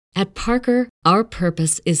At Parker, our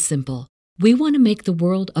purpose is simple. We want to make the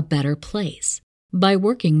world a better place by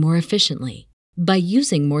working more efficiently, by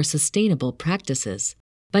using more sustainable practices,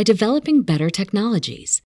 by developing better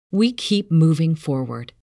technologies. We keep moving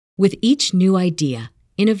forward. With each new idea,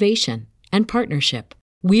 innovation, and partnership,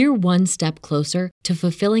 we're one step closer to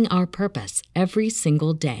fulfilling our purpose every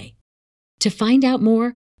single day. To find out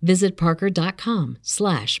more, visit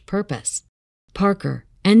parker.com/purpose. Parker,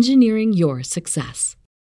 engineering your success.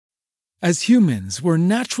 As humans, we're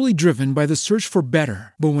naturally driven by the search for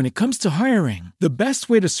better. But when it comes to hiring, the best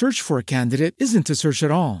way to search for a candidate isn't to search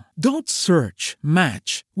at all. Don't search,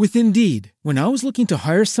 match with Indeed. When I was looking to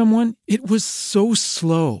hire someone, it was so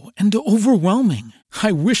slow and overwhelming.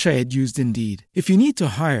 I wish I had used Indeed. If you need to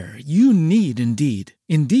hire, you need Indeed.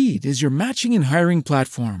 Indeed is your matching and hiring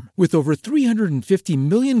platform with over 350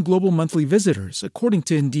 million global monthly visitors, according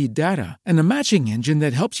to Indeed data, and a matching engine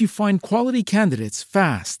that helps you find quality candidates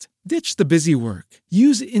fast. Ditch the busy work.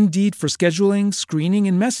 Use Indeed for scheduling, screening,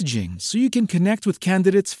 and messaging so you can connect with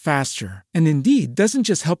candidates faster. And Indeed doesn't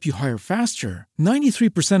just help you hire faster.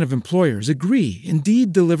 93% of employers agree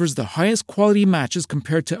Indeed delivers the highest quality matches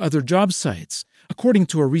compared to other job sites, according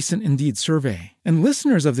to a recent Indeed survey. And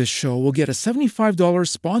listeners of this show will get a $75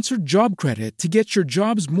 sponsored job credit to get your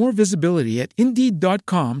jobs more visibility at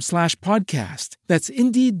Indeed.com/podcast. That's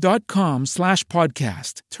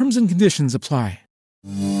Indeed.com/podcast. Terms and conditions apply.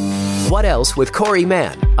 What Else with Corey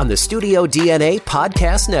Mann on the Studio DNA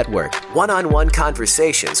Podcast Network. One-on-one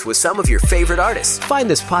conversations with some of your favorite artists. Find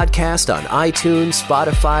this podcast on iTunes,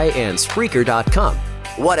 Spotify, and Spreaker.com.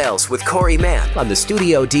 What Else with Corey Mann on the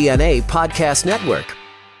Studio DNA Podcast Network.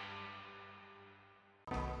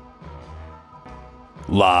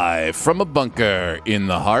 Live from a bunker in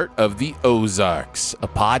the heart of the Ozarks, a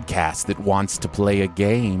podcast that wants to play a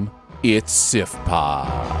game. It's SIFPOP.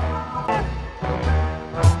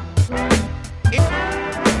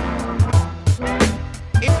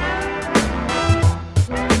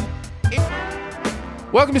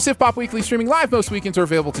 Welcome to SIFPOP Weekly, streaming live most weekends, or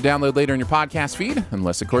available to download later in your podcast feed,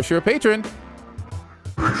 unless, of course, you're a patron.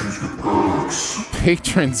 Patrons get perks.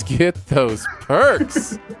 Patrons get those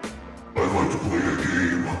perks. I'd like to play a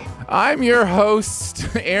game. I'm your host,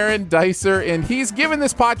 Aaron Dicer, and he's given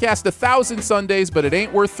this podcast 1,000 Sundays, but it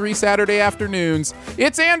ain't worth 3 Saturday afternoons.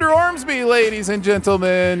 It's Andrew Ormsby, ladies and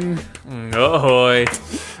gentlemen. Ahoy.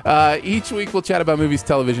 Each week we'll chat about movies,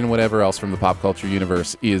 television, and whatever else from the pop culture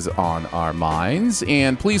universe is on our minds.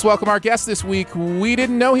 And please welcome our guest this week. We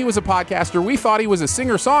didn't know he was a podcaster. We thought he was a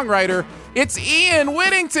singer-songwriter. It's Ian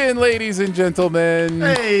Whittington, ladies and gentlemen.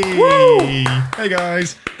 Hey! Woo! Hey,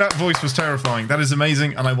 guys. That voice was terrifying. That is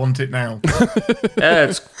amazing, and I want it now. Yeah,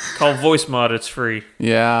 it's called Voice Mod. It's free.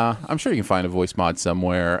 Yeah, I'm sure you can find a voice mod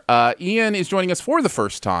somewhere. Ian is joining us for the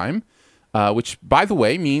first time, which, by the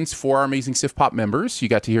way, means for our amazing SIFPOP members, you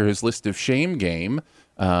got to hear his list of shame game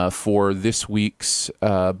for this week's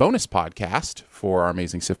bonus podcast for our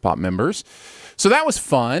amazing SIFPOP members. So that was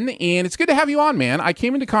fun, and it's good to have you on, man. I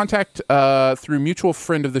came into contact through mutual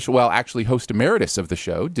friend of the show, well, actually host emeritus of the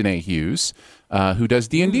show, Danae Hughes, who does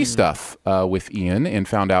D&D stuff with Ian, and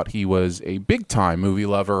found out he was a big-time movie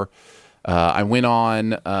lover. I went on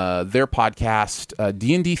their podcast,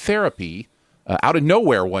 D&D Therapy, out of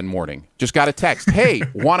nowhere one morning. Just got a text, hey,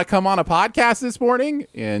 want to come on a podcast this morning?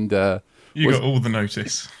 And You got all the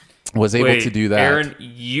notice. Was able to do that. Aaron,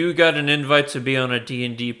 you got an invite to be on a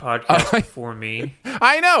D&D podcast before me.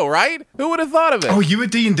 I know, right? Who would have thought of it? Oh, you a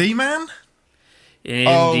D&D man?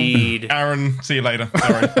 Indeed. Oh, Aaron, see you later.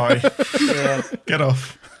 Sorry, bye. Get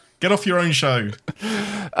off. Get off your own show.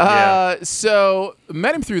 So,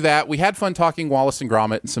 met him through that. We had fun talking Wallace and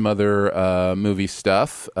Gromit and some other movie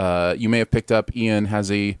stuff. You may have picked up Ian has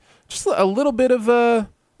just a little bit of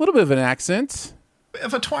an accent. Bit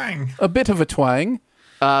of a twang. A bit of a twang.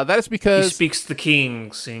 That is because he speaks the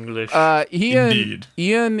King's English.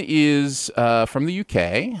 Ian is from the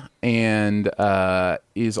UK and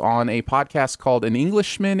is on a podcast called An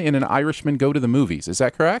Englishman and an Irishman Go to the Movies. Is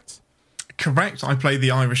that correct? Correct. I play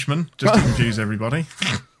the Irishman, just to confuse everybody.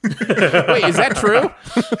 Wait, is that true?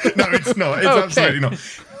 No, it's not. It's absolutely not.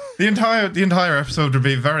 The entire episode would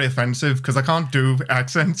be very offensive because I can't do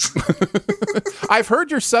accents. I've heard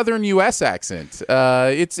your southern U.S. accent.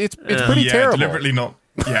 It's pretty terrible. Deliberately not.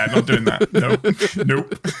 Yeah, not doing that.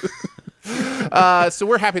 Nope. So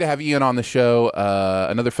we're happy to have Ian on the show,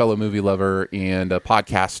 another fellow movie lover and a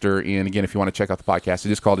podcaster. And again, if you want to check out the podcast,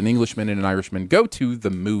 it is called An Englishman and an Irishman Go to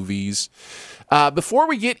the Movies. Before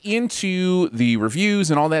we get into the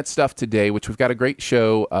reviews and all that stuff today, which we've got a great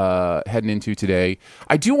show heading into today,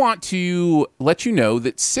 I do want to let you know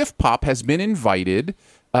that SIFPOP has been invited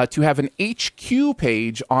to have an HQ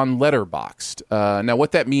page on Letterboxd. Now,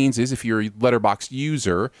 what that means is if you're a Letterboxd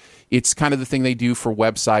user, it's kind of the thing they do for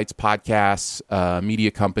websites, podcasts,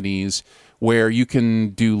 media companies, where you can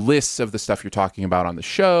do lists of the stuff you're talking about on the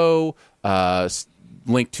show,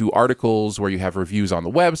 link to articles where you have reviews on the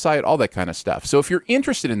website, all that kind of stuff. So if you're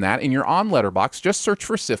interested in that and you're on Letterboxd, just search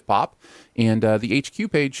for SifPop, and the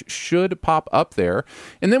HQ page should pop up there.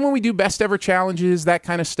 And then when we do best ever challenges, that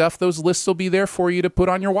kind of stuff, those lists will be there for you to put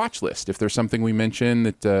on your watch list. If there's something we mention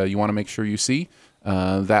that you want to make sure you see,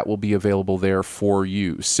 that will be available there for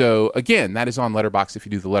you. So again, that is on Letterboxd if you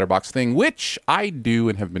do the Letterboxd thing, which I do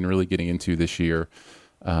and have been really getting into this year.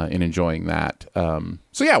 And enjoying that.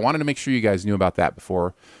 So yeah, I wanted to make sure you guys knew about that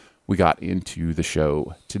before we got into the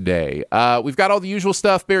show today. We've got all the usual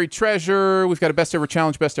stuff, Buried Treasure. We've got a Best Ever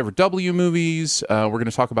Challenge, Best Ever W movies. We're going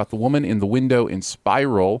to talk about The Woman in the Window and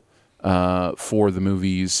Spiral for the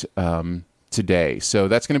movies today. So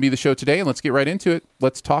that's going to be the show today, and let's get right into it.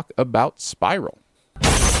 Let's talk about Spiral.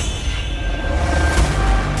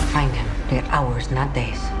 Find him. We got hours, not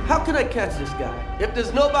days. How can I catch this guy? If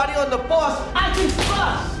there's nobody on the force, I can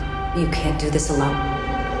trust! You can't do this alone.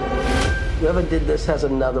 Whoever did this has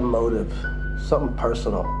another motive. Something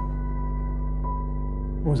personal.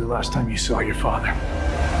 When was the last time you saw your father?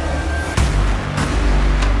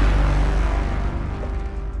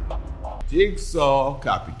 Jigsaw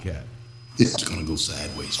copycat. This is gonna go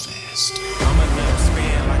sideways fast.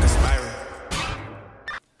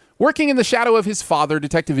 Working in the shadow of his father,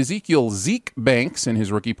 Detective Ezekiel Zeke Banks and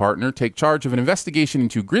his rookie partner take charge of an investigation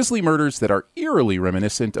into grisly murders that are eerily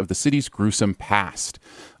reminiscent of the city's gruesome past.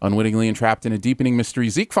 Unwittingly entrapped in a deepening mystery,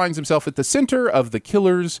 Zeke finds himself at the center of the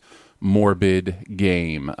killer's morbid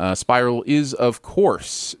game. Spiral is, of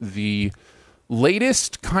course, the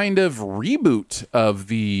latest kind of reboot of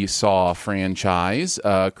the Saw franchise.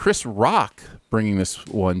 Chris Rock bringing this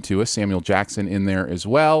one to us, Samuel Jackson in there as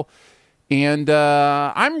well. And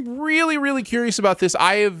I'm really, really curious about this.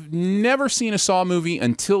 I have never seen a Saw movie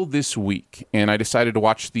until this week, and I decided to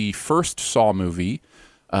watch the first Saw movie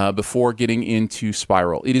before getting into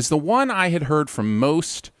Spiral. It is the one I had heard from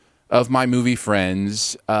most of my movie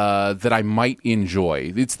friends that I might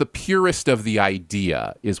enjoy. It's the purest of the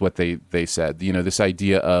idea, is what they said. You know, this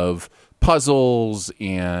idea of puzzles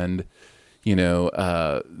and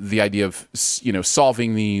the idea of,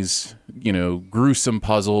 solving these, gruesome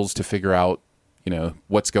puzzles to figure out,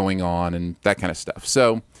 what's going on and that kind of stuff.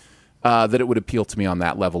 So that it would appeal to me on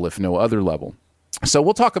that level, if no other level. So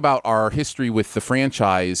we'll talk about our history with the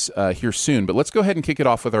franchise here soon, but let's go ahead and kick it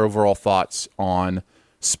off with our overall thoughts on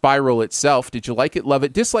Spiral itself. Did you like it, love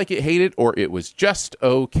it, dislike it, hate it, or it was just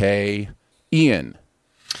okay? Ian?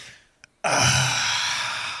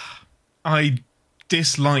 I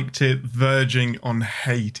disliked it, verging on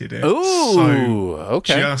hated it. Ooh, so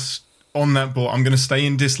okay. Just on that board, I'm going to stay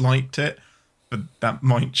in disliked it, but that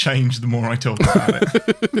might change the more I talk about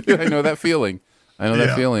it. I know that feeling.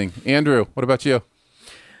 That feeling. Andrew, what about you?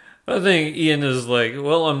 I think Ian is like,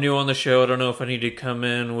 well, I'm new on the show. I don't know if I need to come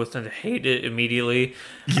in with and hate it immediately.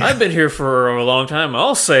 Yeah. I've been here for a long time.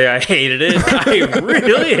 I'll say I hated it. I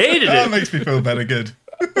really hated it. That makes me feel better. Good.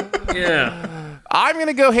 Yeah. I'm going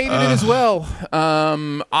to go hated it as well. Oh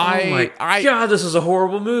my God, this is a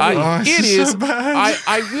horrible movie. It is. So bad.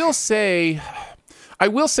 I will say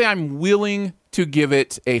I'm willing to give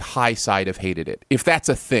it a high side of hated it, if that's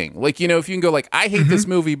a thing. Like, if you can go like, I hate this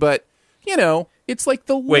movie, but, it's like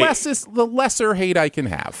the lesser hate I can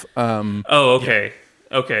have. Okay.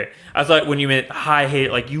 Okay. I thought when you meant high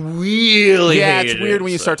hate, like you really hated it. Yeah, it's weird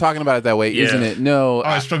when you start talking about it that way, isn't it? No.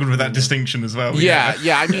 I struggled with that distinction as well. Yeah.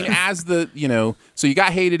 I mean, as the, so you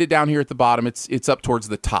got hated it down here at the bottom. It's up towards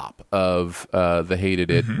the top of the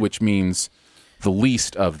hated it, which means the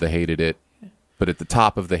least of the hated it. But at the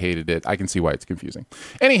top of the hated it, I can see why it's confusing.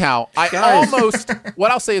 Anyhow,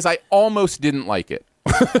 what I'll say is I almost didn't like it.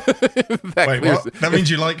 Wait, what? That means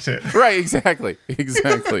you liked it. Right, exactly.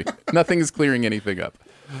 Nothing is clearing anything up.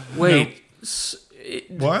 Wait.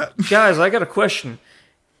 What? Guys, I got a question.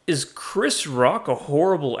 Is Chris Rock a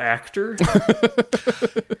horrible actor?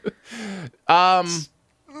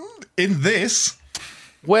 In this?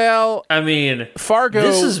 Well, I mean, Fargo.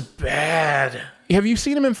 This is bad. Have you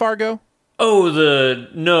seen him in Fargo? Oh,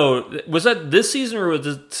 no. Was that this season or was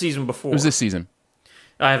it the season before? It was this season.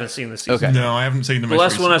 I haven't seen this season. Okay. No, I haven't seen the most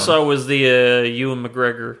last one I recent saw was the Ewan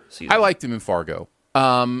McGregor season. I liked him in Fargo.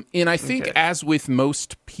 And I think as with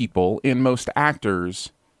most people and most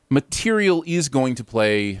actors, material is going to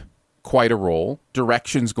play quite a role.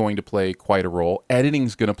 Direction's going to play quite a role.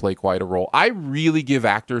 Editing's going to play quite a role. I really give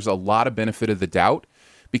actors a lot of benefit of the doubt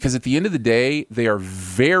because at the end of the day, they are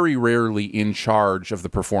very rarely in charge of the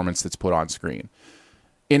performance that's put on screen.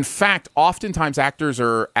 In fact, oftentimes actors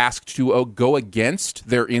are asked to go against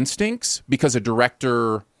their instincts because a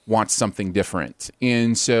director wants something different.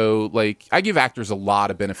 And so, like, I give actors a lot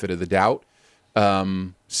of benefit of the doubt.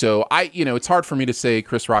 So it's hard for me to say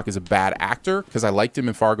Chris Rock is a bad actor because I liked him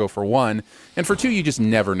in Fargo for one, and for two, you just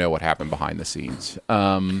never know what happened behind the scenes.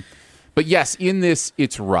 But yes, in this,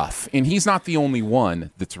 it's rough, and he's not the only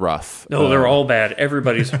one that's rough. No, they're all bad.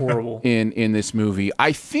 Everybody's horrible in this movie.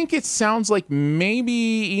 I think it sounds like maybe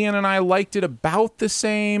Ian and I liked it about the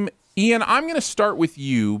same. Ian, I'm going to start with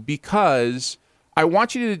you because I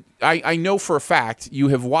want you to. I know for a fact you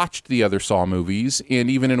have watched the other Saw movies, and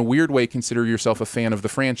even in a weird way, consider yourself a fan of the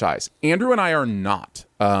franchise. Andrew and I are not.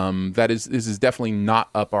 This is definitely not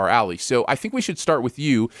up our alley. So I think we should start with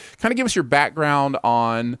you. Kind of give us your background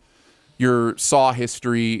on your Saw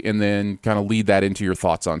history, and then kind of lead that into your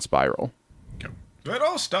thoughts on Spiral. It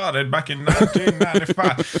all started back in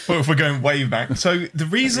 1995. Well, if we're going way back. So the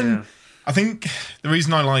reason, I think the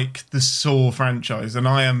reason I like the Saw franchise, and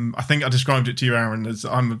I think I described it to you, Aaron, as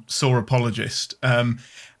I'm a Saw apologist. The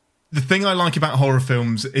thing I like about horror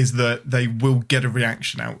films is that they will get a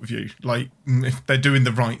reaction out of you. Like, if they're doing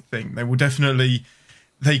the right thing, they will definitely...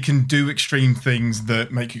 They can do extreme things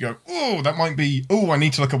that make you go, oh, that might be, oh, I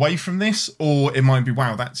need to look away from this, or it might be,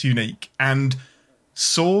 wow, that's unique. And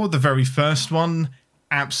Saw, the very first one,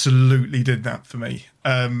 absolutely did that for me.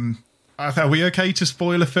 Are we okay to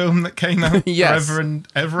spoil a film that came out yes. forever and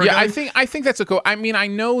ever ago? Yeah, I think that's okay. I mean, I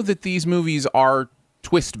know that these movies are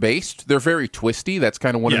twist-based. They're very twisty. That's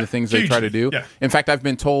kind of one of the things they try to do. Yeah. In fact, I've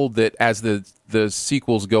been told that as the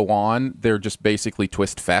sequels go on, they're just basically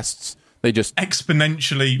twist fests. They just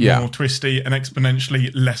exponentially more twisty and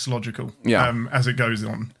exponentially less logical as it goes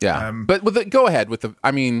on. Yeah, but go ahead with the.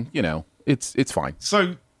 I mean, it's fine.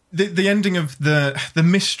 So the ending of the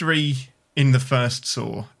mystery in the first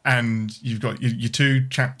Saw, and you've got your two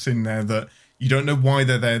chaps in there that you don't know why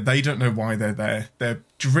they're there. They don't know why they're there. They're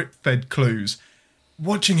drip-fed clues.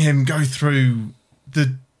 Watching him go through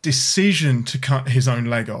the decision to cut his own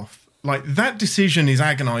leg off. Like, that decision is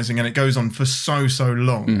agonizing, and it goes on for so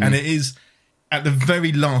long. Mm-hmm. And it is at the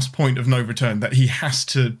very last point of no return that he has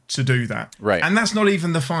to do that. Right. And that's not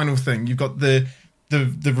even the final thing. You've got the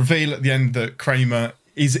reveal at the end that Kramer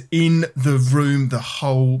is in the room the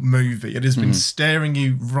whole movie. It has been staring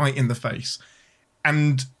you right in the face.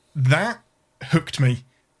 And that hooked me.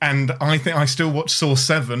 And I think I still watch Saw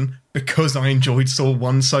 7 because I enjoyed Saw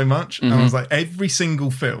 1 so much. Mm-hmm. And I was like, every single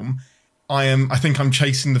film... I think I'm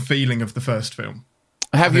chasing the feeling of the first film.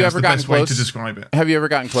 Have you ever gotten close? Way to describe it. Have you ever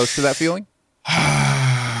gotten close to that feeling?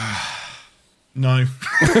 No.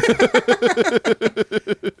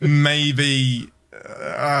 Maybe.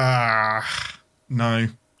 No.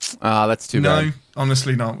 That's too bad. No,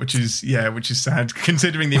 honestly not. Which is sad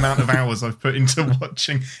considering the amount of hours I've put into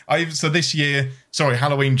watching. So this year,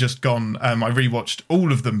 Halloween just gone. I rewatched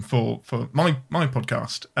all of them for my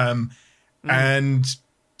podcast. And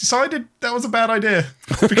decided that was a bad idea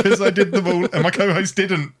because I did them all and my co-host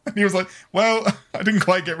didn't. And he was like, well, I didn't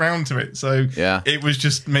quite get round to it. So it was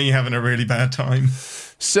just me having a really bad time.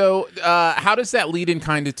 So how does that lead in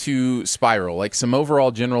kind of to Spiral? Like, some overall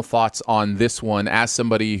general thoughts on this one as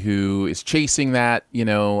somebody who is chasing that,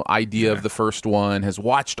 idea of the first one, has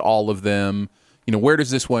watched all of them. Where does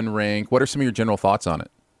this one rank? What are some of your general thoughts on it?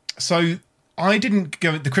 So I didn't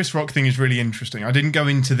go... The Chris Rock thing is really interesting. I didn't go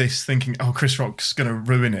into this thinking, oh, Chris Rock's going to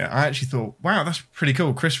ruin it. I actually thought, wow, that's pretty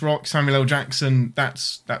cool. Chris Rock, Samuel L. Jackson,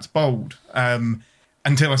 that's bold.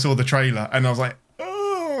 Until I saw the trailer and I was like,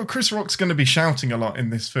 oh, Chris Rock's going to be shouting a lot in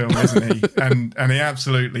this film, isn't he? and he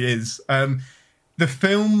absolutely is. The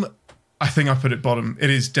film, I think I put it bottom. It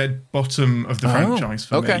is dead bottom of the franchise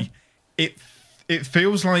for me. It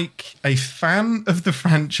feels like a fan of the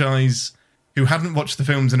franchise who hadn't watched the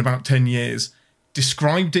films in about 10 years,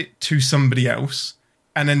 described it to somebody else,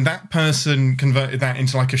 and then that person converted that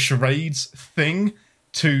into like a charades thing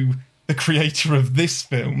to the creator of this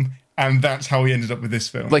film, and that's how he ended up with this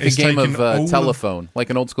film. Like a game of telephone, like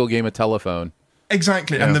an old school game of telephone.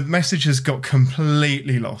 Exactly, and the message has got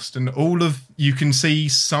completely lost, and you can see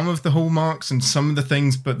some of the hallmarks and some of the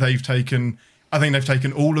things, but I think they've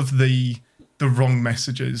taken all of the wrong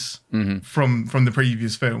messages from the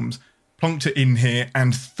previous films, plonked it in here,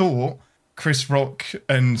 and thought Chris Rock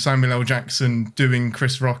and Samuel L. Jackson doing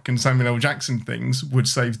Chris Rock and Samuel L. Jackson things would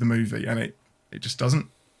save the movie, and it just doesn't.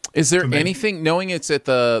 Is there anything, knowing it's at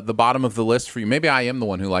the bottom of the list for you, maybe I am the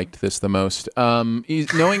one who liked this the most, knowing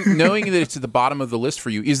that it's at the bottom of the list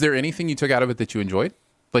for you, is there anything you took out of it that you enjoyed?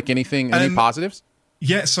 Like any positives?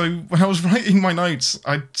 Yeah, so when I was writing my notes,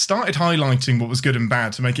 I started highlighting what was good and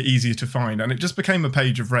bad to make it easier to find, and it just became a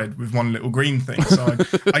page of red with one little green thing. So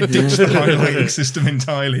I ditched the highlighting system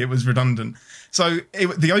entirely. It was redundant. So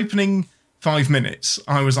the opening 5 minutes,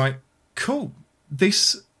 I was like, cool,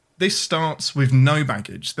 this starts with no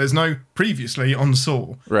baggage. There's no previously on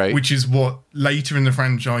Saw, right, which is what later in the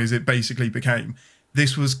franchise it basically became.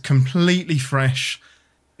 This was completely fresh,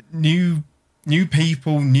 new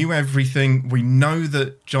people, knew everything. We know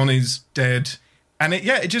that John is dead. And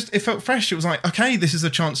it felt fresh. It was like, okay, this is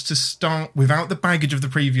a chance to start without the baggage of the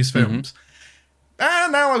previous films.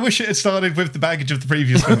 And now I wish it had started with the baggage of the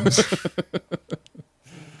previous films.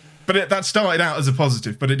 But that started out as a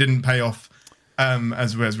positive, but it didn't pay off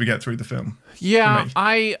as we get through the film. Yeah,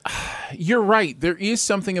 you're right. There is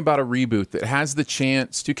something about a reboot that has the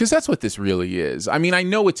chance to, because that's what this really is. I mean, I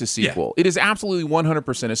know it's a sequel. Yeah. It is absolutely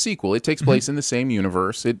 100% a sequel. It takes place in the same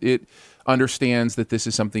universe. It understands that this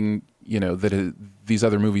is something, that these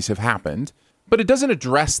other movies have happened, but it doesn't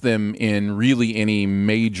address them in really any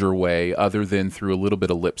major way other than through a little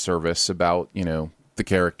bit of lip service about, the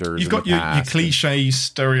characters. You've got your cliche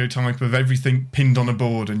stereotype of everything pinned on a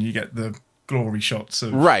board, and you get the glory shots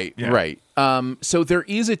of right. So there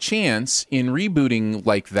is a chance in rebooting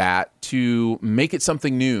like that to make it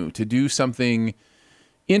something new, to do something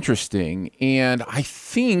interesting. And I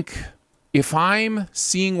think if I'm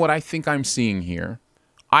seeing what I think I'm seeing here,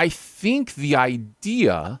 I think the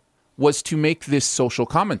idea was to make this social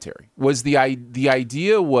commentary. The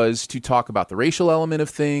idea was to talk about the racial element of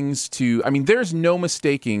things. There's no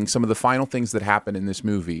mistaking some of the final things that happen in this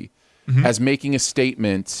movie as making a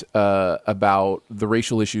statement about the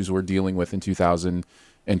racial issues we're dealing with in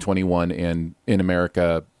 2021 and in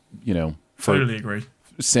America, totally agree.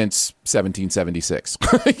 Since 1776.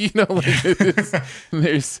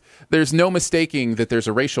 There's no mistaking that there's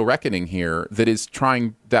a racial reckoning here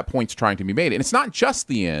that point's trying to be made. And it's not just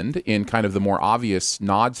the end in kind of the more obvious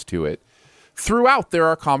nods to it. Throughout, there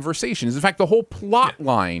are conversations. In fact, the whole plot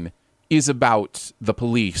line is about the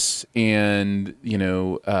police and,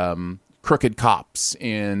 crooked cops,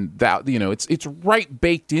 and that, it's right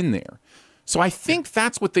baked in there. So I think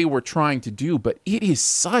that's what they were trying to do, but it is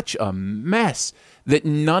such a mess that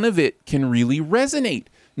none of it can really resonate.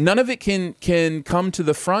 None of it can come to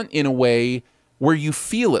the front in a way where you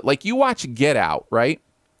feel it. Like you watch Get Out, right?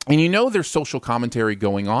 And there's social commentary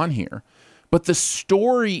going on here, but the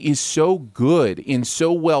story is so good and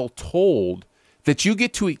so well told that you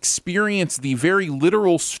get to experience the very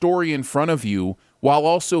literal story in front of you while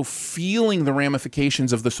also feeling the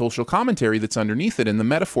ramifications of the social commentary that's underneath it and the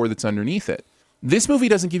metaphor that's underneath it. This movie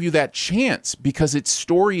doesn't give you that chance because its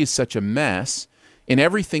story is such a mess and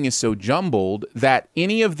everything is so jumbled that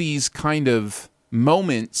any of these kind of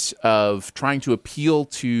moments of trying to appeal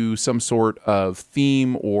to some sort of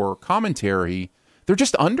theme or commentary, they're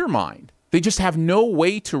just undermined. They just have no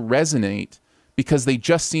way to resonate because they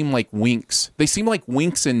just seem like winks. They seem like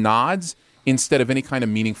winks and nods instead of any kind of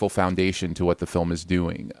meaningful foundation to what the film is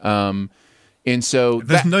doing. And so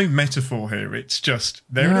there's no metaphor here. It's just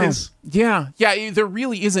it is. Yeah. There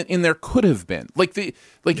really isn't, and there could have been.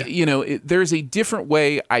 There's a different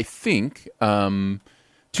way, I think, to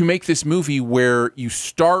make this movie where you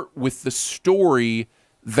start with the story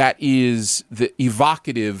that is the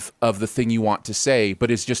evocative of the thing you want to say, but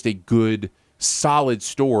it's just a good, solid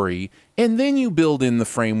story, and then you build in the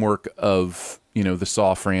framework of the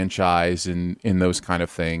Saw franchise and those kind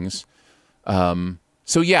of things.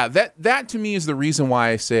 So yeah, that to me is the reason why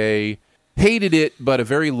I say hated it, but a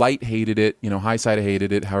very light hated it, high side of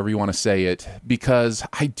hated it, however you want to say it, because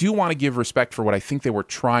I do want to give respect for what I think they were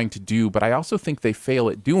trying to do, but I also think they fail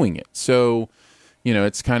at doing it. So,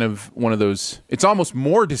 it's kind of one of those, it's almost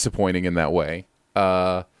more disappointing in that way.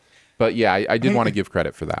 But yeah, I did want to give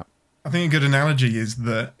credit for that. I think a good analogy is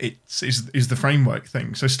that is the framework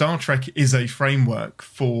thing. So Star Trek is a framework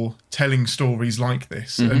for telling stories like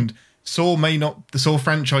this. And the Saw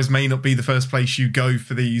franchise may not be the first place you go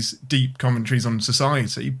for these deep commentaries on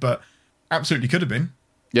society, but absolutely could have been.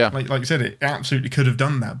 Yeah. Like you said, it absolutely could have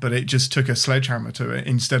done that, but it just took a sledgehammer to it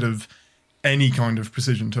instead of any kind of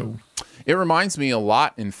precision tool. It reminds me a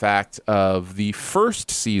lot, in fact, of the first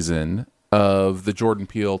season of the Jordan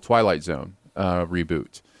Peele Twilight Zone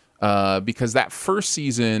reboot. Because that first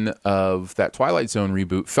season of that Twilight Zone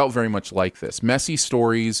reboot felt very much like this. Messy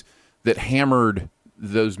stories that hammered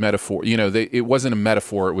those metaphors. It wasn't a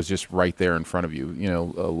metaphor. It was just right there in front of you.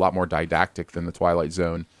 A lot more didactic than the Twilight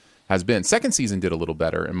Zone has been. Second season did a little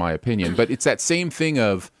better, in my opinion. But it's that same thing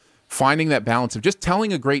of finding that balance of just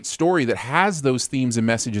telling a great story that has those themes and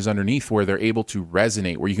messages underneath where they're able to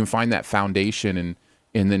resonate, where you can find that foundation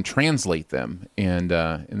and then translate them. And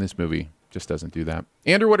in this movie, just doesn't do that.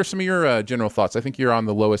 Andrew, what are some of your general thoughts? I think you're on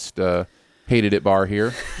the lowest hated it bar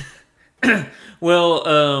here.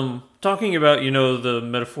 Well, talking about, the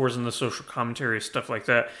metaphors and the social commentary, stuff like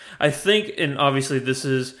that, I think, and obviously this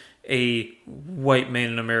is a white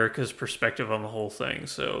man in America's perspective on the whole thing,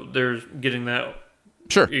 so they're getting that,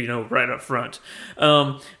 sure, right up front.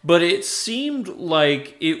 But it seemed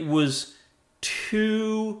like it was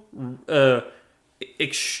too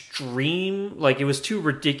extreme, like it was too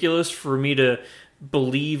ridiculous for me to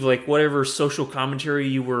believe, like, whatever social commentary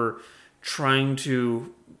you were trying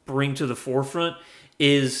to bring to the forefront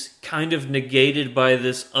is kind of negated by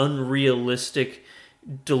this unrealistic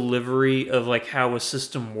delivery of like how a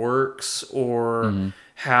system works, or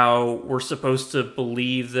how we're supposed to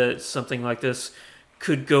believe that something like this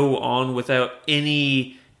could go on without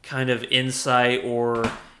any kind of insight,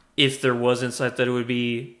 or if there was insight that it would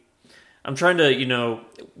be. I'm trying to,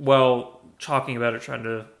 while talking about it, trying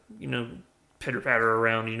to, pitter-patter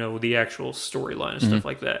around, the actual storyline and stuff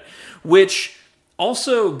like that. Which,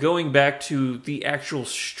 also going back to the actual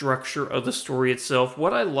structure of the story itself,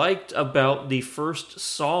 what I liked about the first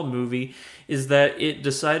Saw movie is that it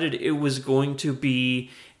decided it was going to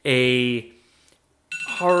be a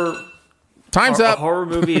horror... Time's up. A horror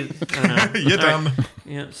movie. You're done.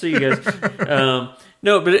 Yeah, see you guys.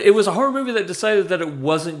 No, but it was a horror movie that decided that it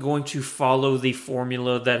wasn't going to follow the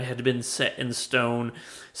formula that had been set in stone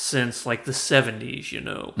since like the 70s,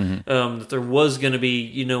 that there was going to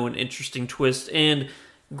be, an interesting twist. And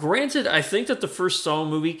granted, I think that the first Saw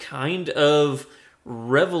movie kind of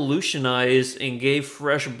revolutionized and gave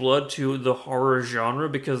fresh blood to the horror genre,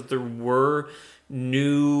 because there were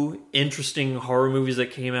new, interesting horror movies that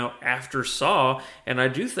came out after Saw. And I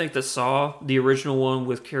do think that Saw, the original one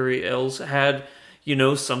with Cary Elwes, had,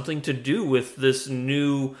 something to do with this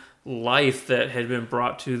new life that had been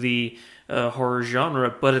brought to the horror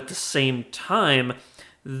genre. But at the same time,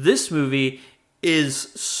 this movie is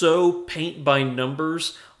so paint by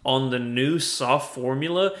numbers on the new Saw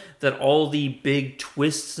formula that all the big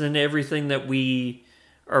twists and everything that we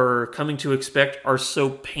are coming to expect are so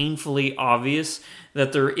painfully obvious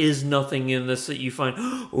that there is nothing in this that you find,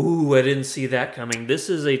 ooh, I didn't see that coming. This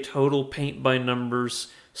is a total paint by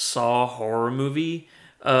numbers Saw horror movie.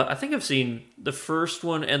 I think I've seen the first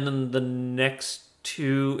one and then the next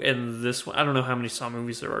two and this one. I don't know how many Saw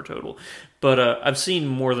movies there are total, but I've seen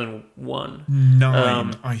more than one.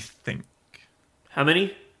 9, I think. How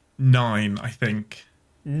many? 9, I think.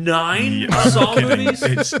 9 Saw movies?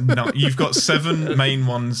 It's not. You've got 7 main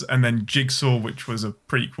ones, and then Jigsaw, which was a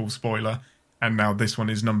prequel, spoiler, and now this one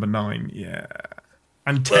is number 9. Yeah,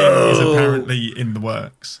 and 10 is apparently in the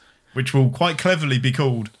works, which will quite cleverly be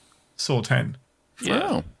called Saw 10. Yeah.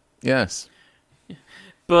 Oh, yes.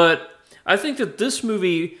 But I think that this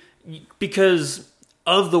movie, because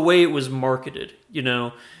of the way it was marketed,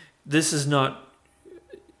 this is not.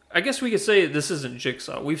 I guess we could say this isn't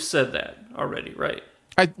Jigsaw. We've said that already, right?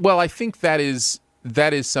 I think that is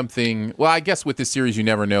something. Well, I guess with this series you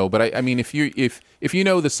never know, but I mean, if you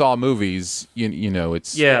know the Saw movies, you know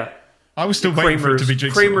it's. Yeah. I was still waiting for it to be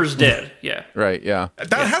Jigsaw. Kramer's dead. Yeah. Right. Yeah.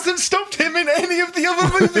 That hasn't stopped him in any of the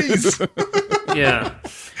other movies. Yeah.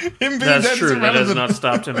 Him being That's dead true. is That has irrelevant. not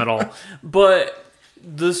stopped him at all. But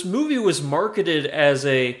this movie was marketed as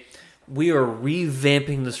we are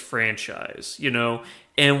revamping this franchise,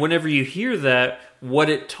 And whenever you hear that, what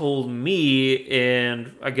it told me,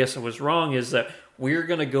 and I guess I was wrong, is that we're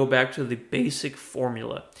going to go back to the basic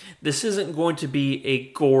formula. This isn't going to be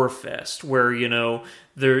a gore fest where,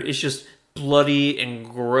 it's just bloody and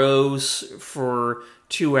gross for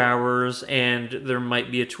 2 hours and there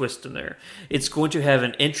might be a twist in there. It's going to have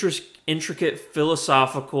an intricate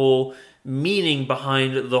philosophical meaning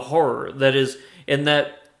behind the horror. That is, and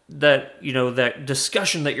that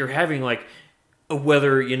discussion that you're having, like,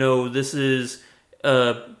 whether, this is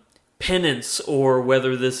penance or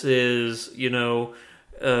whether this is,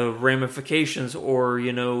 ramifications or,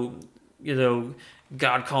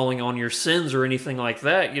 God calling on your sins or anything like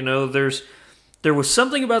that. There was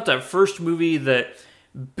something about that first movie that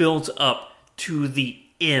built up to the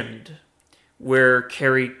end where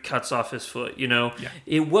Carrie cuts off his foot, Yeah.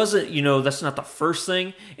 It wasn't, that's not the first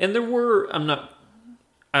thing. And there were,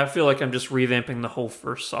 I feel like I'm just revamping the whole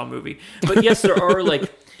first Saw movie. But yes, there are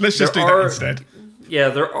Let's just do that instead. Yeah,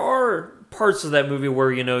 there are parts of that movie where,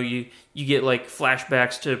 you get like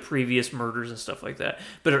flashbacks to previous murders and stuff like that.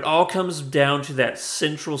 But it all comes down to that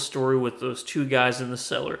central story with those 2 guys in the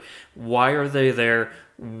cellar. Why are they there?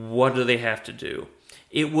 What do they have to do?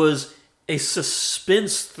 It was a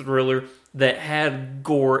suspense thriller that had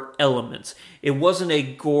gore elements. It wasn't a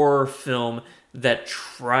gore film that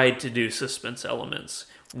tried to do suspense elements.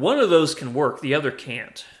 One of those can work, the other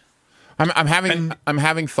can't. I'm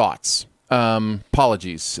having thoughts.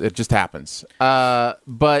 Apologies, it just happens.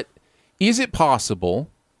 But is it possible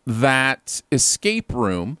that Escape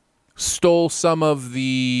Room stole some of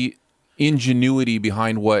the ingenuity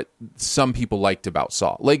behind what some people liked about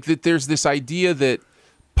Saw? Like that there's this idea that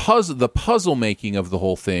the puzzle making of the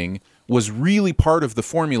whole thing was really part of the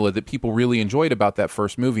formula that people really enjoyed about that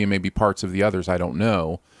first movie, and maybe parts of the others, I don't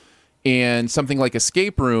know. And something like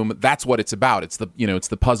Escape Room, that's what it's about. It's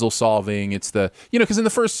the puzzle solving. It's the, because in the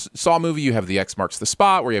first Saw movie, you have the X marks the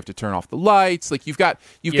spot where you have to turn off the lights. Like you've got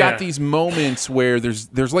these moments where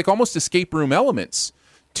there's like almost escape room elements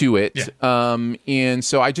to it. Yeah. And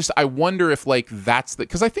so I wonder if like that's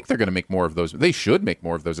because I think they're going to make more of those. They should make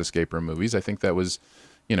more of those escape room movies. I think that was,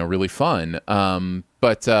 really fun.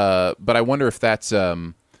 But I wonder if that's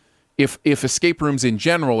if escape rooms in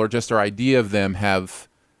general or just our idea of them have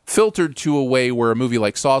filtered to a way where a movie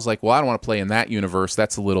like Saw is like, well, I don't want to play in that universe.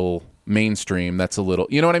 That's a little mainstream. That's a little,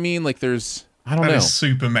 you know what I mean? Like I don't know. That is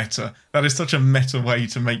super meta. That is such a meta way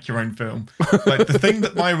to make your own film. Like the thing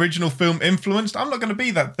that my original film influenced, I'm not going to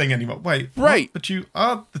be that thing anymore. Wait, right? What? But you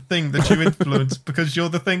are the thing that you influenced because you're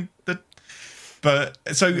the thing that. But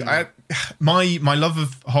so my love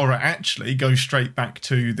of horror actually goes straight back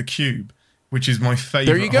to The Cube, which is my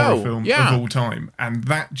favorite horror film of all time, and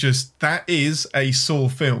that is a Saw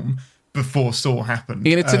film before Saw happened.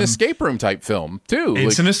 And it's an escape room type film too.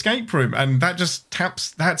 It's an escape room, and that just taps.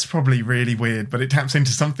 That's probably really weird, but it taps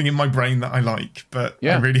into something in my brain that I like. But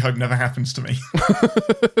I really hope never happens to me.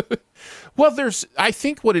 Well, I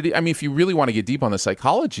think if you really want to get deep on the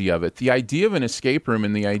psychology of it, the idea of an escape room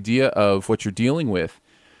and the idea of what you're dealing with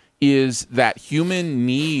is that human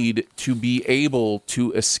need to be able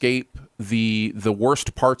to escape the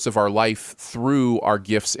worst parts of our life through our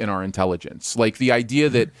gifts and our intelligence. Like the idea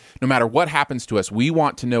that no matter what happens to us, we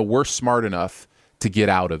want to know we're smart enough to get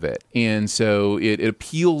out of it. And so it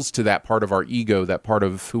appeals to that part of our ego, that part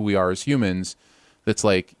of who we are as humans that's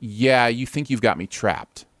like, yeah, you think you've got me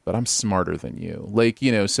trapped, but I'm smarter than you. Like,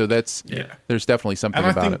 so there's definitely something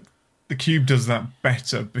about it. The Cube does that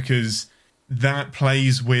better because that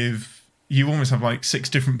plays with, you almost have like 6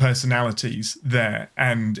 different personalities there,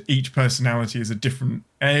 and each personality is a different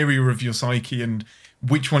area of your psyche and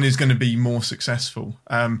which one is going to be more successful.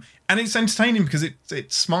 And it's entertaining because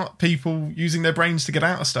it's smart people using their brains to get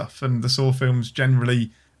out of stuff, and the Saw films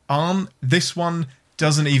generally aren't. This one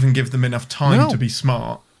doesn't even give them enough time to be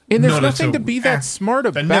smart. And there's nothing to be that smart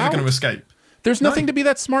about. They're never going to escape. There's nothing to be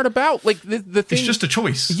that smart about. Like the thing, it's just a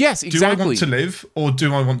choice. Yes, exactly. Do I want to live or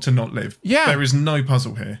do I want to not live? Yeah. There is no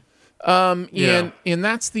puzzle here. And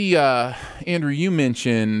that's the Andrew, you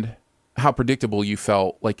mentioned how predictable you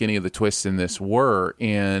felt like any of the twists in this were,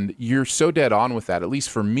 and you're so dead on with that, at least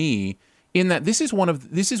for me, in that this is one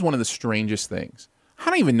of the strangest things. I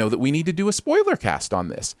don't even know that we need to do a spoiler cast on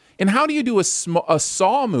this. And how do you do a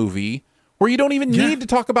Saw movie where you don't even need to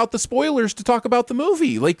talk about the spoilers to talk about the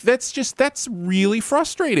movie? Like that's really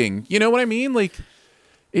frustrating. You know what I mean? Like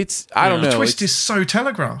I don't know. The twist is so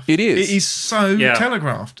telegraphed. It is. It is so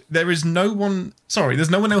telegraphed. There's no one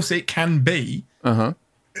else it can be.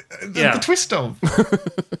 The twist of.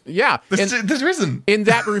 Yeah. There isn't. And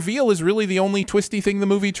that reveal is really the only twisty thing the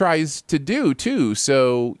movie tries to do too.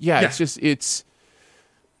 So it's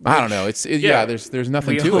I don't know. There's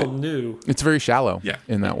nothing to it. Knew. It's very shallow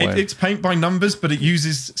in that way. It's paint by numbers, but it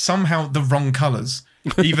uses somehow the wrong colours.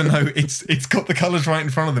 Even though it's got the colours right in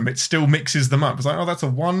front of them, it still mixes them up. It's like, oh, that's a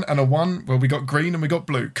 1 and a 1. Well, we got green and we got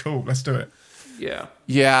blue. Cool, let's do it. Yeah.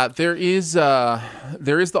 Yeah, there is the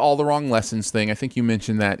all the wrong lessons thing. I think you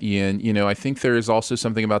mentioned that, Ian. I think there is also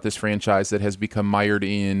something about this franchise that has become mired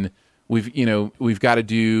in we've got to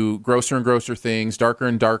do grosser and grosser things, darker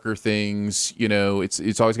and darker things.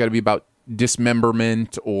 It's always got to be about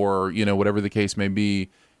dismemberment or, whatever the case may be.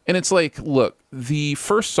 And it's like, look, the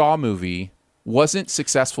first Saw movie wasn't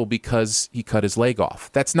successful because he cut his leg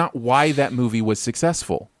off. That's not why that movie was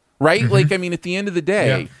successful, right? Mm-hmm. Like, I mean, at the end of the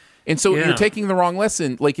day, and so you're taking the wrong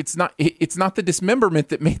lesson. Like, it's not the dismemberment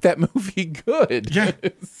that made that movie good. Yeah.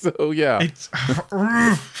 So it's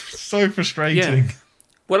so frustrating.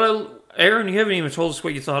 Yeah. Aaron, you haven't even told us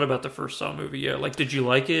what you thought about the first Saw movie yet. Like, did you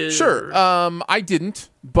like it? Sure. I didn't,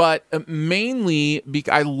 but mainly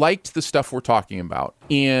because I liked the stuff we're talking about,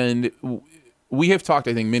 and we have talked,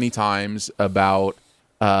 I think, many times about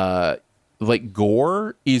like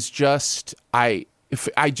gore is just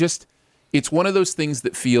it's one of those things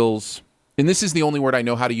that feels, and this is the only word I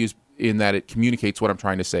know how to use in that it communicates what I'm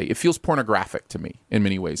trying to say. It feels pornographic to me in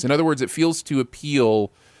many ways. In other words, it feels to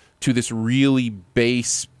appeal to this really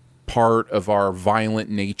base part of our violent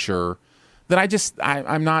nature that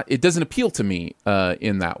I'm not, it doesn't appeal to me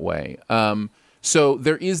in that way. So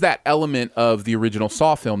there is that element of the original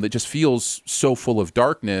Saw film that just feels so full of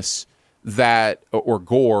darkness that, or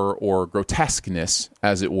gore or grotesqueness,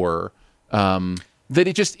 as it were, that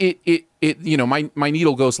it just, my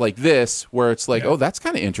needle goes like this, where it's like, oh, that's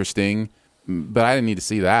kind of interesting, but I didn't need to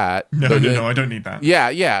see that. No, I don't need that.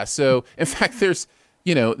 Yeah. So, in fact, there's,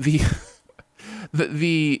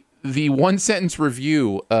 the one sentence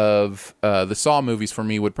review of the Saw movies for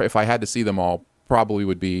me would, if I had to see them all, probably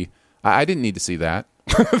would be, I didn't need to see that.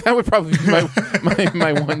 That would probably be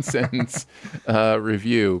my one sentence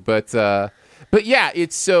review. But yeah,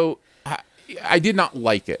 it's so, I did not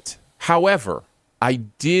like it. However, I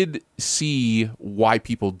did see why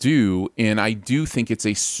people do, and I do think it's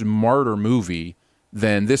a smarter movie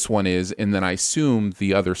than this one is, and then I assume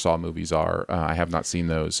the other Saw movies are. I have not seen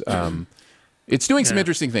those. It's doing some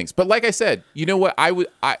interesting things. But like I said, you know what?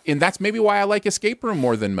 And that's maybe why I like Escape Room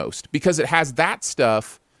more than most, because it has that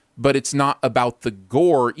stuff, but it's not about the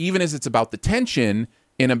gore, even as it's about the tension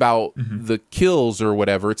and about the kills or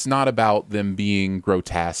whatever. It's not about them being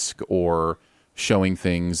grotesque or showing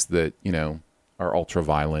things that, are ultra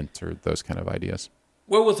violent or those kind of ideas.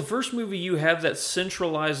 Well, with the first movie, you have that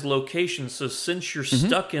centralized location. So since you're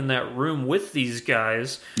stuck in that room with these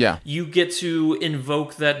guys, you get to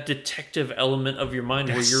invoke that detective element of your mind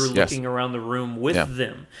where you're looking around the room with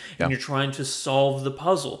them and you're trying to solve the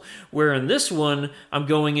puzzle. Where in this one, I'm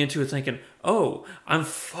going into it thinking, oh, I'm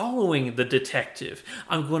following the detective.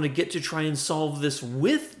 I'm going to get to try and solve this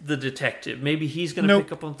with the detective. Maybe he's going to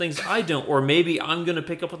pick up on things I don't, or maybe I'm going to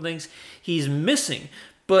pick up on things he's missing.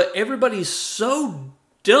 But everybody's so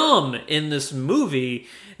dumb in this movie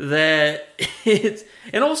that it's,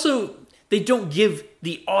 and also they don't give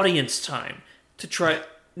the audience time to try.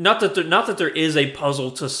 Not that there is a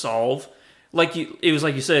puzzle to solve. It was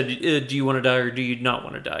like you said, do you want to die or do you not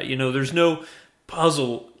want to die? There's no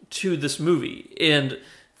puzzle to this movie, and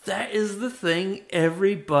that is the thing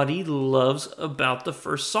everybody loves about the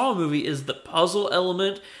first Saw movie is the puzzle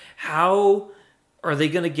element. How are they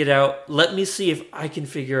going to get out? Let me see if I can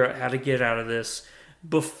figure out how to get out of this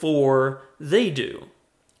before they do.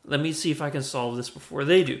 Let me see if I can solve this before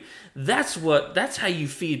they do. That's how you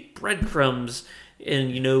feed breadcrumbs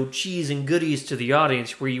and cheese and goodies to the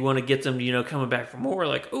audience, where you want to get them coming back for more.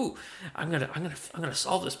 Like, oh, I'm gonna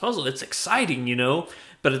solve this puzzle. It's exciting,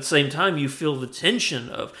 But at the same time, you feel the tension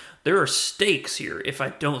of there are stakes here if I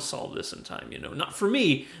don't solve this in time. Not for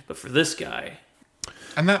me, but for this guy.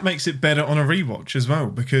 And that makes it better on a rewatch as well,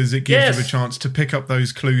 because it gives you a chance to pick up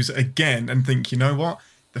those clues again and think, you know what?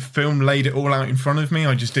 The film laid it all out in front of me.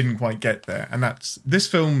 I just didn't quite get there. And this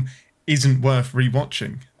film isn't worth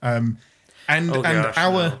rewatching.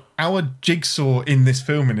 Our Jigsaw in this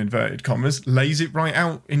film, in inverted commas, lays it right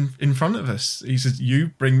out in front of us. He says,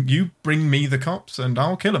 "You bring me the cops, and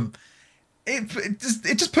I'll kill them." It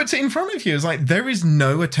just puts it in front of you. It's like there is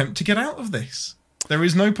no attempt to get out of this. There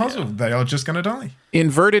is no puzzle. Yeah. They are just going to die.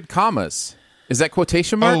 Inverted commas. Is that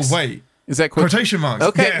quotation marks? Oh wait, is that quotation marks?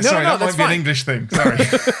 Okay, yeah, sorry, that might be an English thing. Sorry.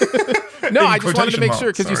 No, I just wanted to make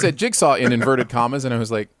sure because you said Jigsaw in inverted commas, and I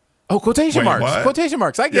was like, oh, quotation marks. What? Quotation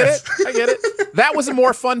marks. I get it. That was a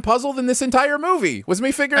more fun puzzle than this entire movie. Was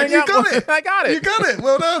me figuring out. It. I got it. You got it.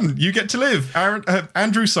 Well done. You get to live.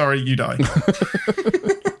 Andrew, sorry, you die.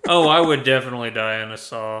 Oh, I would definitely die in a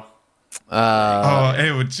Saw.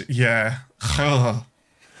 It would. Yeah.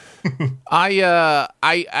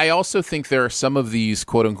 I also think there are some of these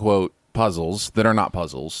quote unquote puzzles that are not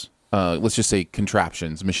puzzles. Let's just say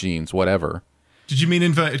contraptions, machines, whatever. Did you mean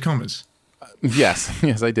inverted commas?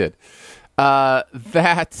 Yes, I did. That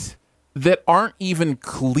aren't even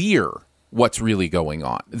clear what's really going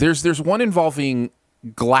on. There's one involving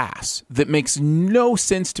glass that makes no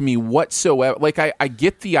sense to me whatsoever. Like I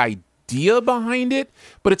get the idea behind it,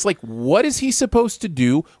 but it's like, what is he supposed to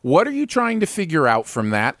do? What are you trying to figure out from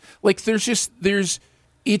that? Like it's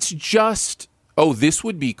just, oh, this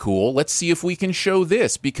would be cool. Let's see if we can show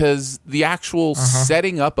this, because the actual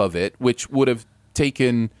setting up of it, which would have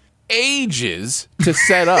taken ages to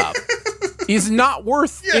set up, is not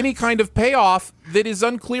worth any kind of payoff that is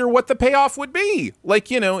unclear what the payoff would be.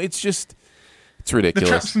 Like, it's ridiculous. The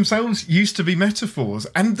traps themselves used to be metaphors,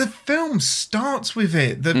 and the film starts with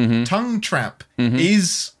it. The tongue trap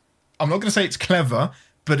is, I'm not going to say it's clever,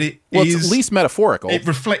 but it's at least metaphorical. It's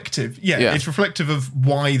reflective. Yeah, it's reflective of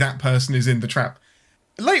why that person is in the trap.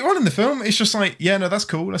 Later on in the film, it's just like, yeah, no, that's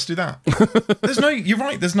cool. Let's do that. You're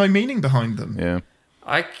right. There's no meaning behind them. Yeah.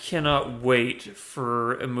 I cannot wait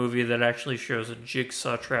for a movie that actually shows a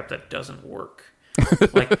jigsaw trap that doesn't work.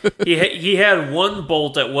 Like he had one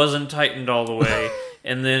bolt that wasn't tightened all the way,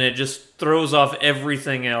 and then it just throws off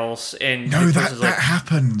everything else. And no, that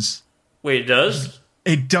happens. Wait, it does?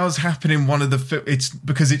 It does happen in one of the. It's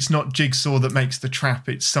because it's not Jigsaw that makes the trap;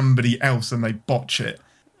 it's somebody else, and they botch it.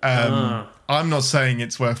 I'm not saying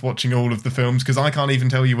it's worth watching all of the films because I can't even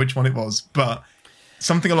tell you which one it was, but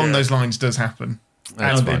something along those lines does happen.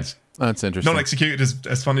 That's fun. That's interesting. Not executed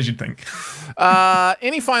as fun as you'd think.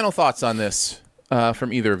 Any final thoughts on this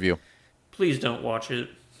from either of you? Please don't watch it.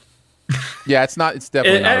 Yeah, it's not. It's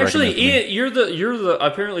definitely not. Actually, Ian,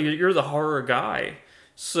 apparently you're the horror guy.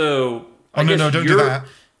 So no, don't do that.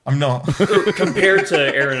 I'm not. Compared to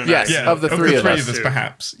Aaron and yes, I. of the three of us,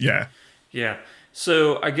 perhaps. Yeah. Yeah.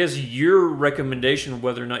 So I guess your recommendation,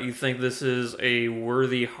 whether or not you think this is a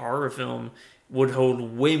worthy horror film, would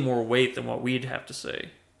hold way more weight than what we'd have to say.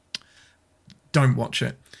 Don't watch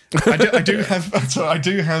it. I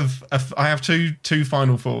have two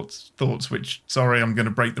final thoughts. Which, sorry, I'm going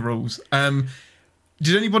to break the rules.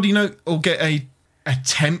 Did anybody know or get a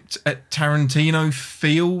attempt at Tarantino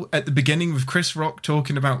feel at the beginning with Chris Rock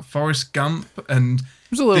talking about Forrest Gump and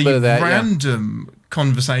there's a little bit of that random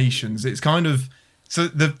conversations? It's kind of so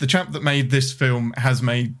the chap that made this film has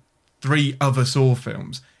made 3 other Saw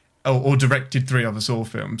films. Or directed 3 other Saw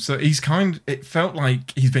films. So it felt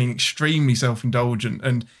like he's being extremely self-indulgent.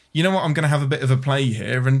 And you know what? I'm going to have a bit of a play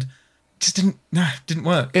here. And it just didn't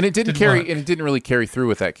work. And it didn't really carry through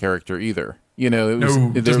with that character either. You know,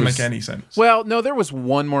 it doesn't make any sense. Well, no, there was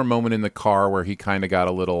one more moment in the car where he kind of got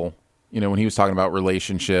a little, you know, when he was talking about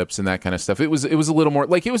relationships and that kind of stuff. It was a little more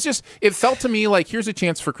like it felt to me like here's a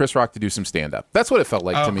chance for Chris Rock to do some stand-up. That's what it felt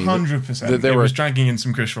like to me. 100%. It was dragging in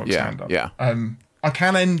some Chris Rock stand-up. Yeah. I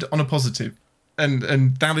can end on a positive, and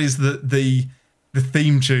that is the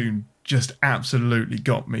theme tune just absolutely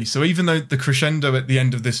got me. So even though the crescendo at the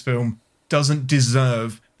end of this film doesn't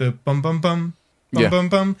deserve the bum bum bum bum bum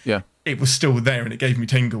bum, it was still there and it gave me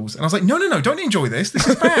tingles. And I was like, no, don't enjoy this. This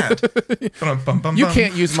is bad. You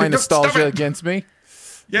can't use my nostalgia against me.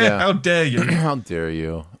 Yeah, how dare you? How dare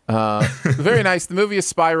you? Very nice. The movie is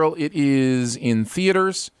Spiral. It is in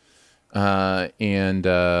theaters. And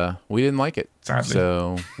we didn't like it. Sadly.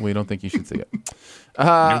 So we don't think you should see it.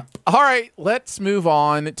 Nope. All right, let's move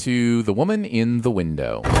on to The Woman in the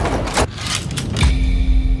Window.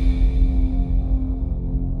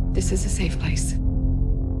 This is a safe place.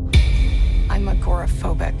 I'm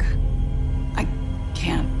agoraphobic. I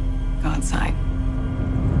can't go outside.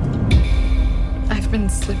 I've been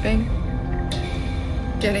slipping,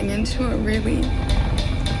 getting into a really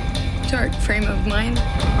dark frame of mind.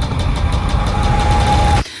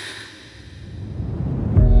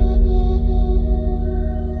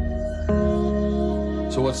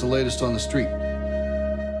 So what's the latest on the street?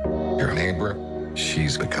 Your neighbor,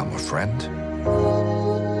 she's become a friend.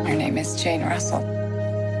 Her name is Jane Russell.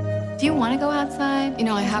 Do you want to go outside? You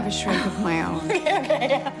know, I have a shrink of my own.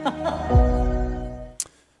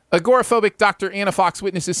 Agoraphobic Dr. Anna Fox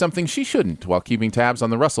witnesses something she shouldn't while keeping tabs on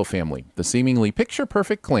the Russell family, the seemingly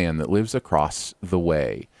picture-perfect clan that lives across the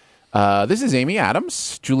way. This is Amy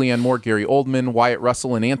Adams, Julianne Moore, Gary Oldman, Wyatt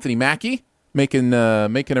Russell, and Anthony Mackie making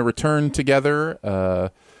a return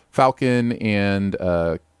together. Falcon and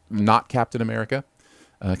not Captain America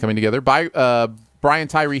coming together. Brian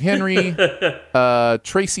Tyree Henry,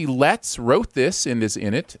 Tracy Letts wrote this and is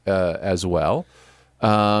in it as well.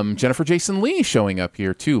 Jennifer Jason Leigh showing up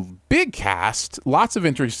here too. Big cast, lots of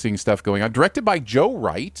interesting stuff going on. Directed by Joe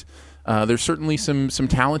Wright. There's certainly some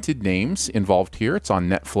talented names involved here. It's on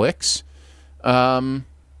Netflix.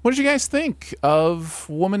 What did you guys think of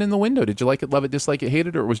Woman in the Window? Did you like it, love it, dislike it, hate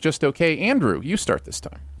it, or it was just okay? Andrew, you start this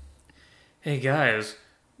time. Hey guys,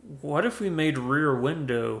 what if we made Rear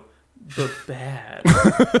Window but bad?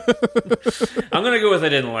 I'm gonna go with I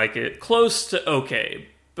didn't like it. Close to okay,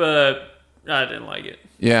 but I didn't like it.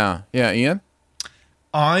 Yeah, Ian?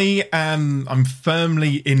 I'm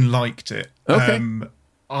firmly in liked it. Okay.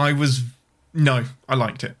 I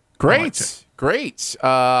liked it. Great.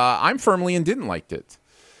 I'm firmly in didn't liked it.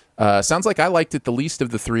 Sounds like I liked it the least of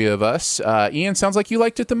the three of us. Ian, sounds like you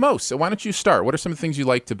liked it the most. So why don't you start? What are some of the things you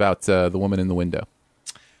liked about The Woman in the Window?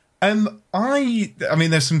 I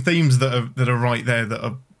mean, there's some themes that are right there that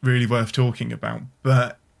are really worth talking about,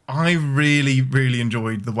 but I really, really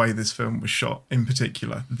enjoyed the way this film was shot in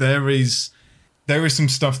particular. There is some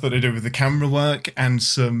stuff that they do with the camera work and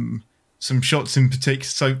some shots in particular.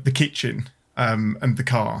 So the kitchen and the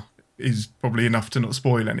car is probably enough to not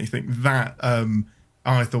spoil anything. That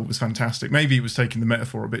I thought was fantastic. Maybe it was taking the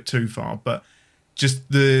metaphor a bit too far, but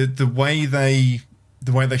just the way they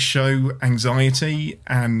show anxiety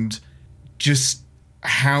and just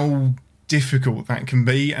how difficult that can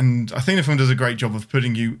be. And I think the film does a great job of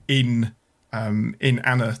putting you in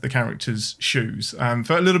Anna, the character's shoes.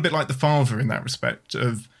 For a little bit like the father in that respect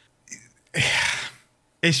of...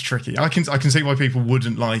 It's tricky. I can see why people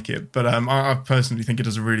wouldn't like it, but I personally think it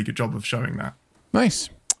does a really good job of showing that. Nice.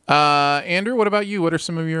 Andrew, what about you? What are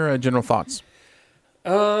some of your general thoughts?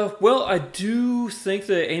 Well, I do think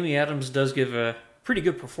that Amy Adams does give a pretty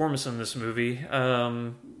good performance in this movie.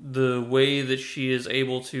 The way that she is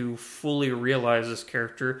able to fully realize this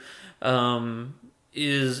character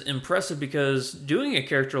is impressive, because doing a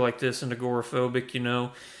character like this and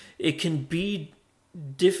agoraphobic, it can be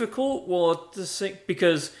difficult. Well, at the same,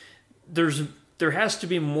 because there has to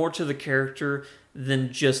be more to the character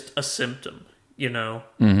than just a symptom,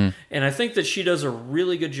 Mm-hmm. And I think that she does a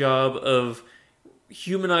really good job of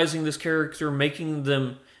humanizing this character, making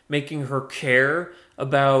her care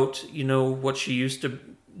about what she used to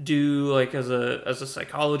do, like as a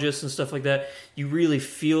psychologist and stuff like that. You really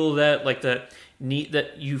feel that, like that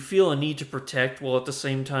you feel a need to protect, while at the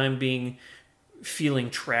same time feeling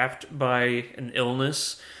trapped by an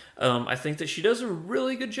illness. I think that she does a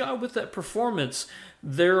really good job with that performance.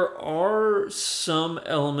 There are some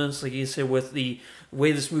elements, like you said, with the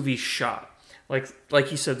way this movie's shot. Like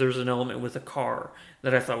you said, there's an element with a car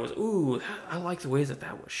that I thought was, ooh, I like the way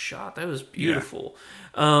that was shot. That was beautiful.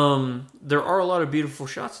 Yeah. There are a lot of beautiful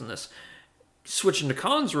shots in this. Switching to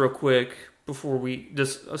cons real quick before we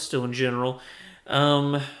just still in general.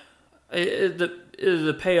 The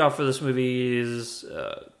payoff for this movie is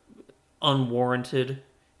unwarranted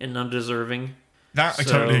and undeserving. That I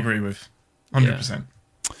totally agree with. 100%.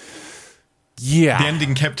 Yeah. The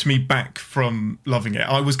ending kept me back from loving it.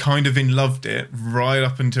 I was kind of loved it right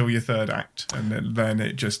up until your third act, and then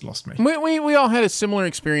it just lost me. We all had a similar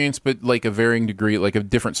experience, but like a varying degree, like a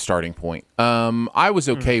different starting point. I was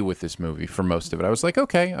okay with this movie for most of it. I was like,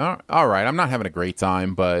 okay, all right. I'm not having a great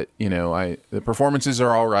time, but the performances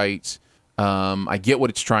are all right. I get what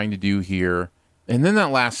it's trying to do here. And then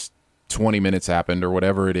that last 20 minutes happened or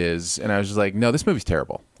whatever it is, and I was just like, no, this movie's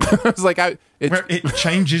terrible. I was like, it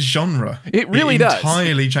changes genre. It really does.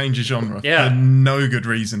 Entirely changes genre for no good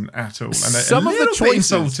reason at all. And some of the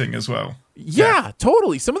choices insulting as well. Yeah,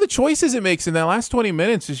 totally. Some of the choices it makes in that last 20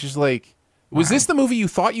 minutes is just like, was this the movie you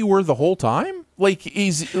thought you were the whole time? Like,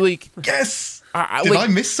 yes. Did I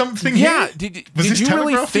miss something? Yeah. Here? Did you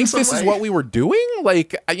really think this is what we were doing?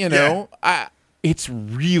 Like, it's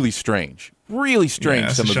really strange. Really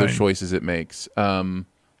strange, some of the choices it makes.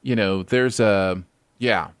 There's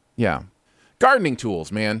gardening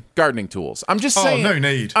tools, man. Gardening tools. I'm just saying. No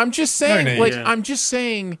need. I'm just saying. No need. I'm just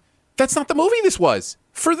saying. That's not the movie this was.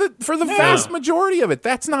 For the vast majority of it,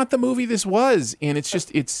 that's not the movie this was, and it's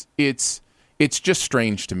just it's just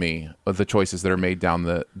strange to me, the choices that are made down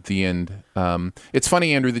the end. It's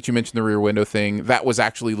funny, Andrew, that you mentioned the Rear Window thing. That was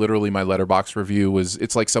actually literally my Letterboxd review.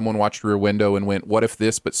 It's like someone watched Rear Window and went, "What if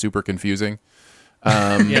this?" but super confusing.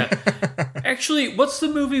 Yeah. Actually, what's the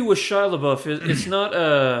movie with Shia LaBeouf? It's not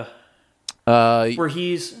where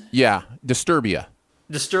he's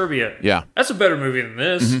Disturbia. Yeah, that's a better movie than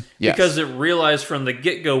this because it realized from the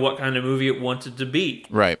get-go what kind of movie it wanted to be.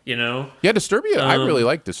 Right. Disturbia. I really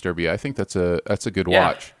like Disturbia. I think that's a good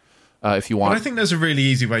watch. If you want, but I think there's a really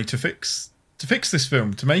easy way to fix this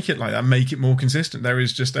film, to make it like that, make it more consistent. There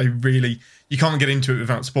is just you can't get into it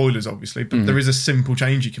without spoilers, obviously, but there is a simple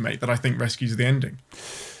change you can make that I think rescues the ending.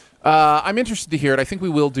 I'm interested to hear it. I think we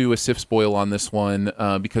will do a SIF spoil on this one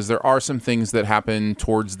because there are some things that happen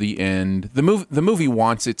towards the end. The movie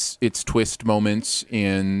wants its twist moments,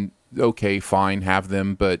 and okay, fine, have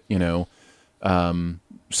them, but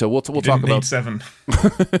so we'll talk about 7.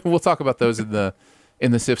 We'll talk about those in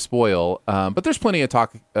the SIF spoil. But there's plenty of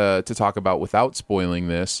talk to talk about without spoiling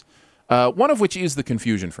this. One of which is the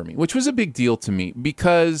confusion for me, which was a big deal to me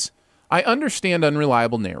because I understand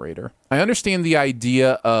unreliable narrator. I understand the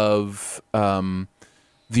idea of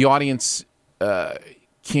the audience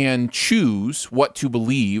can choose what to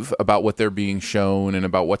believe about what they're being shown and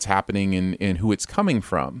about what's happening and who it's coming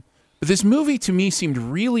from. But this movie, to me, seemed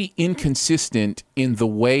really inconsistent in the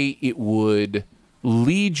way it would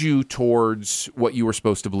lead you towards what you were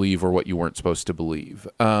supposed to believe or what you weren't supposed to believe.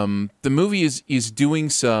 The movie is doing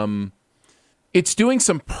some... It's doing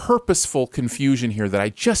some purposeful confusion here that I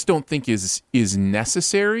just don't think is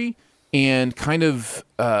necessary and kind of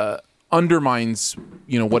undermines,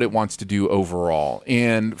 what it wants to do overall.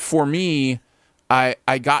 And for me,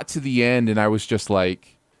 I got to the end and I was just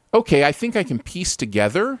like, okay, I think I can piece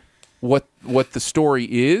together what the story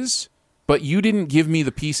is, but you didn't give me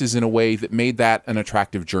the pieces in a way that made that an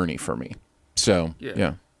attractive journey for me. So,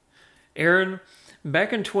 yeah. Aaron,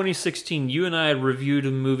 back in 2016, you and I had reviewed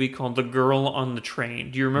a movie called The Girl on the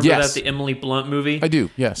Train. Do you remember Yes. that, the Emily Blunt movie? I do,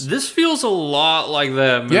 yes. This feels a lot like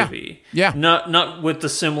that movie. Yeah. Not with the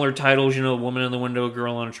similar titles, Woman in the Window,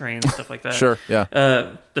 Girl on a Train, stuff like that. Sure, yeah.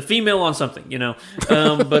 The female on something,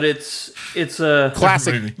 but it's a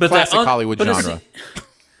classic Hollywood genre.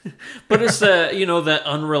 But it's that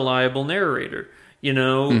unreliable narrator,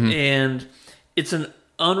 Mm-hmm. and it's an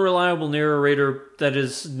unreliable narrator that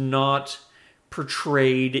is not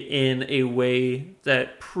portrayed in a way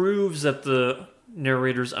that proves that the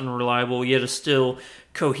narrator's unreliable, yet is still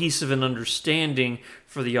cohesive and understanding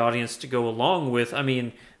for the audience to go along with. I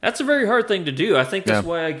mean, that's a very hard thing to do. I think that's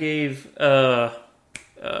why I gave The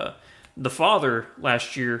Father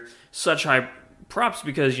last year such high props,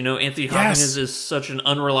 because Anthony Hopkins is such an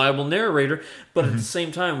unreliable narrator, but at the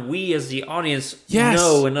same time, we as the audience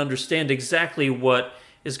know and understand exactly what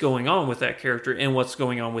is going on with that character and what's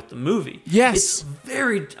going on with the movie. Yes,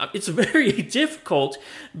 it's very difficult,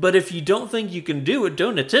 but if you don't think you can do it,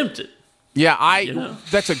 don't attempt it. Yeah,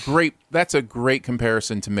 that's a great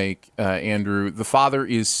comparison to make, Andrew. The Father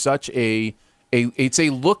is such it's a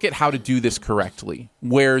look at how to do this correctly,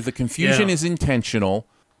 where the confusion is intentional,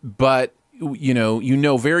 but you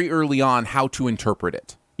know very early on how to interpret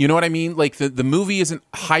it. You know what I mean? Like the movie isn't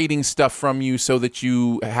hiding stuff from you so that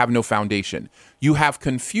you have no foundation. You have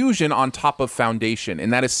confusion on top of foundation,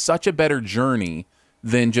 and that is such a better journey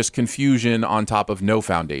than just confusion on top of no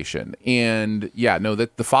foundation. And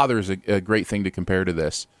that The Father is a great thing to compare to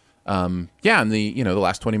this. And the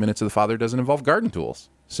last 20 minutes of The Father doesn't involve garden tools.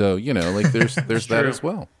 So, there's that as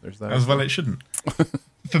well. There's that as well. It shouldn't.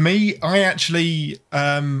 For me, I actually,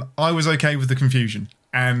 I was okay with the confusion.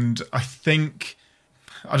 And I think,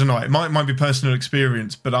 I don't know, it might be personal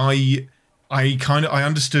experience, but I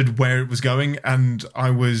understood where it was going, and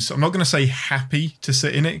I'm not going to say happy to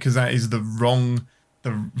sit in it, because that is the wrong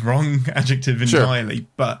adjective entirely. Sure.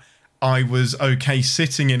 But I was okay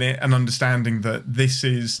sitting in it and understanding that this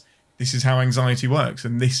is how anxiety works,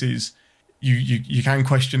 and this is you can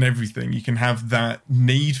question everything. You can have that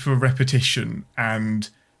need for repetition, and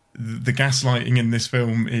the gaslighting in this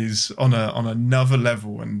film is on another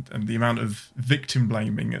level, and the amount of victim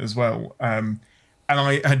blaming as well. And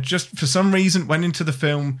I had just, for some reason, went into the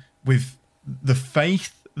film with the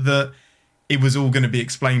faith that it was all going to be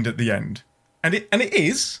explained at the end. And it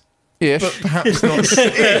is. Ish. But perhaps not.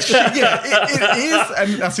 Ish. Yeah, it is.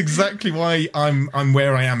 And that's exactly why I'm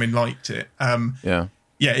where I am and liked it.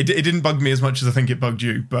 Yeah, it didn't bug me as much as I think it bugged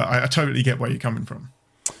you, but I totally get where you're coming from.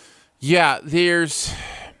 Yeah,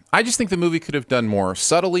 I just think the movie could have done more,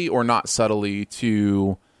 subtly or not subtly,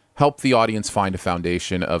 to help the audience find a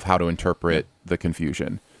foundation of how to interpret the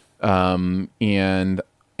confusion. And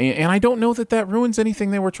I don't know that ruins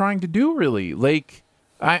anything they were trying to do, really. Like,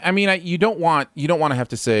 you don't want to have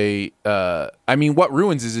to say, what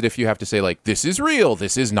ruins is it if you have to say, like, this is real,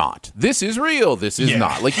 this is not. This is real, this is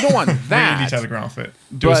not. Like, you don't want that. Really telegraph it.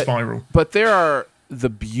 Do a spiral. But the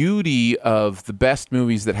beauty of the best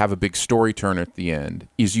movies that have a big story turn at the end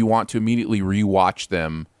is you want to immediately rewatch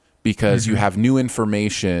them, because you have new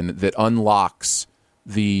information that unlocks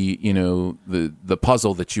the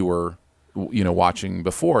puzzle that you were watching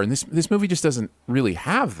before. And this movie just doesn't really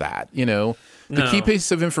have that. The key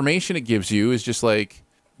piece of information it gives you is just like,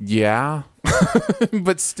 but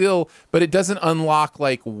it doesn't unlock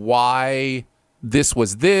like why this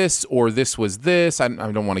was this or this was this. I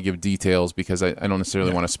don't want to give details because I don't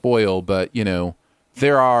necessarily want to spoil, but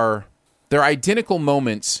there are identical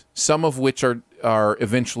moments, some of which are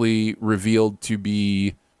eventually revealed to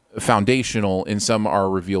be foundational, and some are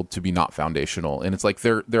revealed to be not foundational. And it's like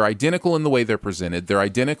they're identical in the way they're presented. They're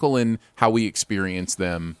identical in how we experience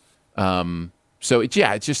them. So it's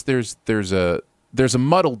just there's a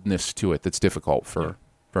muddledness to it that's difficult for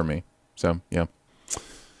me. So yeah.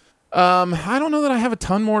 I don't know that I have a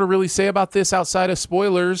ton more to really say about this outside of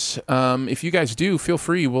spoilers. If you guys do, feel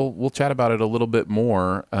free. We'll chat about it a little bit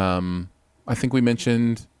more. I think we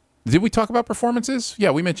mentioned. Did we talk about performances?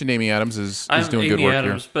 Yeah, we mentioned Amy Adams is doing good work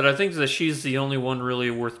here. But I think that she's the only one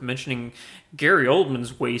really worth mentioning. Gary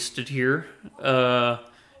Oldman's wasted here. So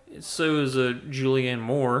is Julianne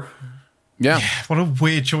Moore. Yeah, what a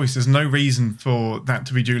weird choice. There's no reason for that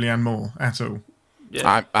to be Julianne Moore at all.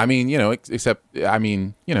 Yeah. Except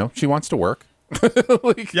she wants to work.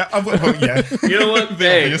 Yeah. You know what?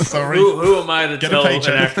 Hey, who am I to tell an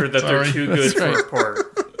actor that they're too good for a part?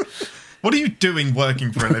 What are you doing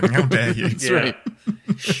working for a living? How dare you? That's right.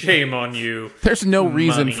 Shame on you. There's no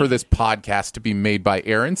reason for this podcast to be made by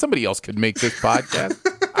Aaron. Somebody else could make this podcast.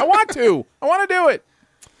 I want to do it.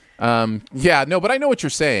 Yeah, no, but I know what you're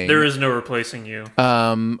saying. There is no replacing you.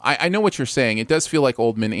 I know what you're saying. It does feel like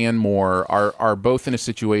Oldman and Moore are both in a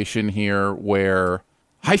situation here where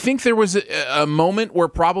I think there was a moment where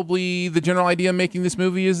probably the general idea of making this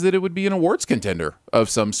movie is that it would be an awards contender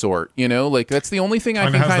of some sort. You know, like that's the only thing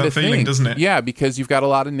I can kind of think. Feeling, doesn't it? Yeah, because you've got a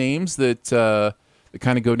lot of names that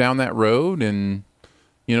kind of go down that road, and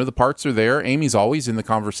you know the parts are there. Amy's always in the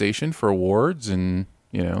conversation for awards, and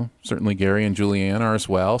you know certainly Gary and Julianne are as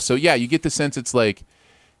well. So yeah, you get the sense it's like,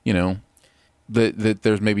 you know, that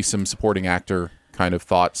there's maybe some supporting actor kind of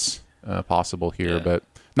thoughts possible here, but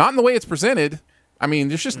not in the way it's presented. I mean,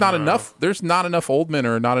 there's just not enough. There's not enough Oldman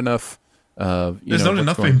or not enough. There's not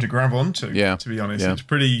enough for him to grab onto. Yeah, to be honest, yeah. It's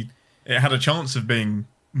pretty. It had a chance of being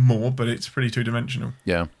more, but it's pretty two-dimensional.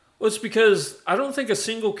 Yeah. Well, it's because I don't think a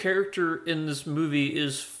single character in this movie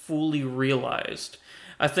is fully realized.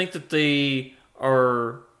 I think that they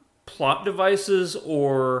are plot devices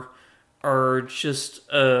or are just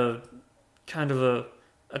a kind of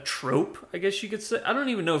a trope, I guess you could say. I don't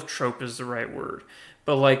even know if trope is the right word,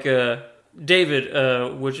 but like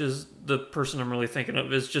David, which is the person I'm really thinking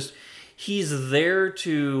of, is just he's there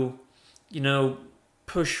to, you know,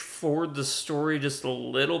 push forward the story just a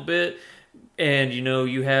little bit, and you know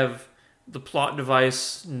you have the plot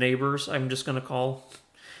device neighbors. I'm just gonna call,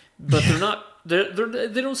 but they're not.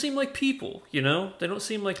 They don't seem like people. You know, they don't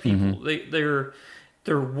seem like people. Mm-hmm.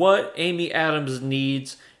 They're what Amy Adams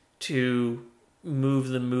needs to move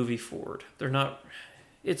the movie forward. They're not.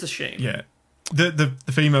 It's a shame. Yeah. The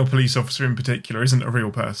female police officer in particular isn't a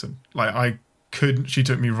real person. Like she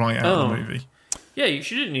took me right out of the movie. Yeah,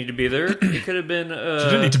 she didn't need to be there. It could have been. She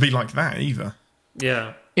didn't need to be like that either.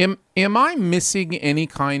 Yeah. Am I missing any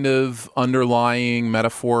kind of underlying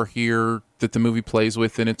metaphor here that the movie plays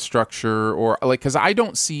with in its structure, or like because I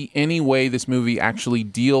don't see any way this movie actually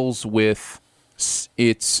deals with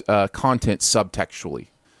its content subtextually.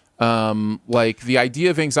 Like the idea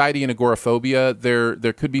of anxiety and agoraphobia,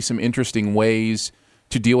 there could be some interesting ways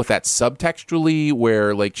to deal with that subtextually,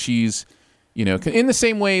 where like she's, you know, in the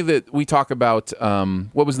same way that we talk about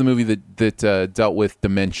what was the movie that dealt with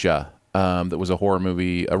dementia, that was a horror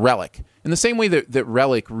movie, a Relic. In the same way that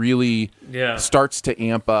Relic really starts to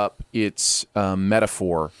amp up its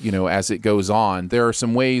metaphor, you know, as it goes on. There are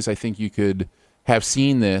some ways I think you could have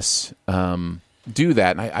seen this do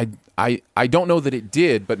that, and I don't know that it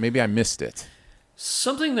did, but maybe I missed it.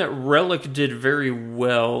 Something that Relic did very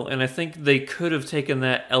well, and I think they could have taken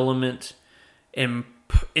that element and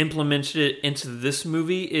implemented it into this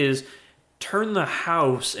movie, is turn the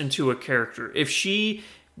house into a character. If she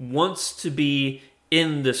wants to be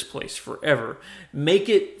in this place forever, make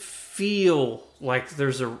it feel like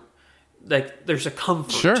there's a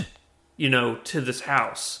comfort, sure, you know, to this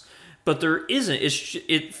house. But there isn't.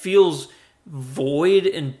 It feels void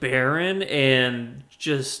and barren and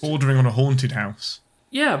just bordering on a haunted house.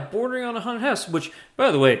 Yeah, bordering on a haunted house. Which,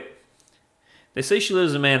 by the way, they say she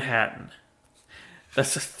lives in Manhattan.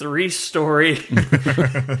 That's a 3-story.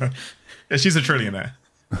 Yeah, she's a trillionaire.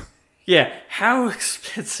 Yeah, how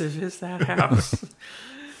expensive is that house?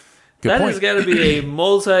 Good that point. has got to be a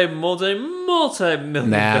multi-million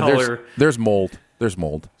dollar. There's mold. There's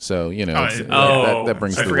mold. So you know, that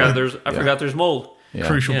brings. I forgot there's mold. Yeah.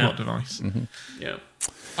 Crucial plot device. Mm-hmm. Yeah.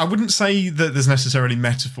 I wouldn't say that there's necessarily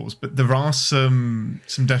metaphors, but there are some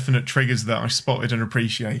definite triggers that I spotted and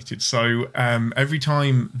appreciated. So every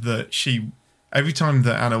time that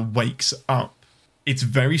Anna wakes up, it's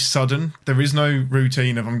very sudden. There is no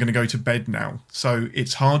routine of I'm going to go to bed now. So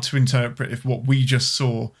it's hard to interpret if what we just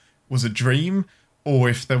saw was a dream or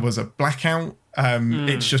if there was a blackout.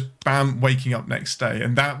 It's just bam, waking up next day.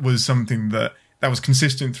 And that was something that was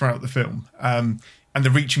consistent throughout the film. And the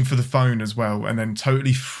reaching for the phone as well, and then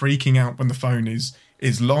totally freaking out when the phone is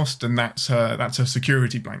lost, and that's her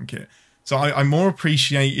security blanket. So I more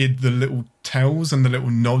appreciated the little tells and the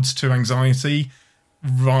little nods to anxiety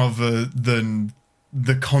rather than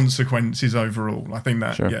the consequences overall. I think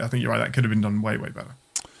that I think you're right. That could have been done way, way better.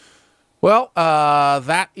 Well,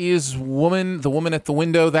 that is The Woman at the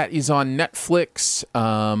Window. That is on Netflix.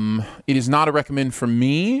 It is not a recommend from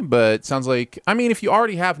me, but it sounds like, I mean, if you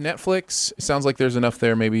already have Netflix, it sounds like there's enough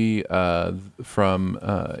there maybe from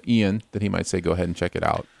Ian that he might say go ahead and check it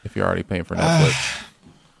out if you're already paying for Netflix.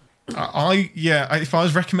 If I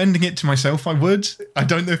was recommending it to myself, I would. I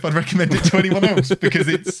don't know if I'd recommend it to anyone else because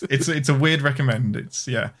it's a weird recommend. It's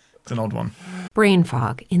an odd one. Brain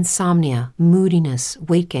fog, insomnia, moodiness,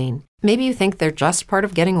 weight gain. Maybe you think they're just part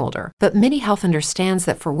of getting older, but MIDI Health understands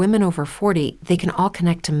that for women over 40, they can all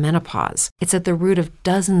connect to menopause. It's at the root of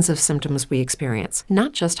dozens of symptoms we experience,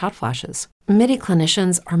 not just hot flashes. MIDI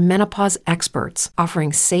clinicians are menopause experts,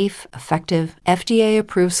 offering safe, effective,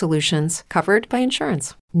 FDA-approved solutions covered by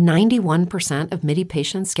insurance. 91% of MIDI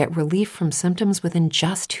patients get relief from symptoms within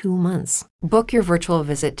just 2 months. Book your virtual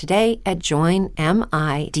visit today at joinmidi.com.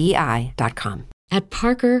 At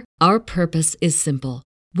Parker, our purpose is simple.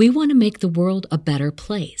 We want to make the world a better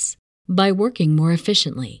place by working more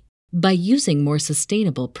efficiently, by using more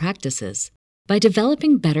sustainable practices, by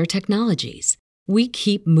developing better technologies. We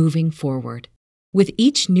keep moving forward. With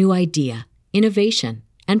each new idea, innovation,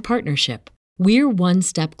 and partnership, we're one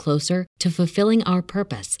step closer to fulfilling our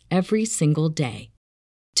purpose every single day.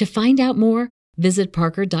 To find out more, visit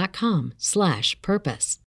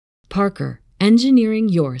parker.com/purpose. Parker, engineering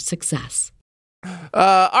your success.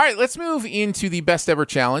 All right, let's move into the best ever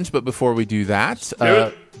challenge. But before we do that,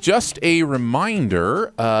 just a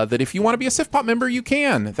reminder that if you want to be a SIFPOP member, you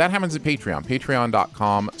can. That happens at Patreon,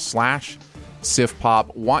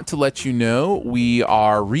 patreon.com/SIFPOP. Want to let you know we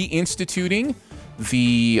are reinstituting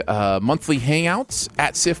the monthly hangouts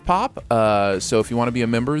at SIFPOP. So if you want to be a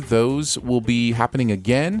member, those will be happening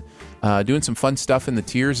again. Doing some fun stuff in the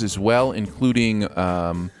tiers as well, including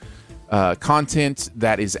content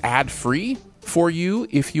that is ad-free for you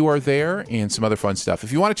if you are there, and some other fun stuff.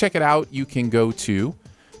 If you want to check it out, you can go to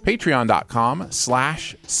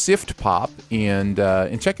patreon.com/SIFTPOP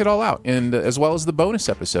and check it all out, and as well as the bonus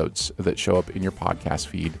episodes that show up in your podcast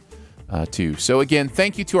feed too. So again,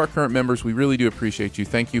 thank you to our current members. We really do appreciate you.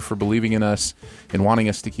 Thank you for believing in us and wanting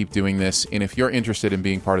us to keep doing this. And if you're interested in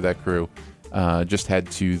being part of that crew, just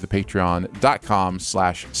head to the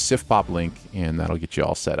patreon.com/SIFPOP link, and that'll get you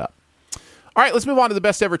all set up. All right, let's move on to the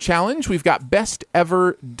best ever challenge. We've got best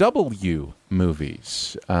ever W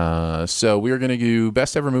movies. So we're going to do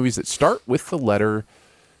best ever movies that start with the letter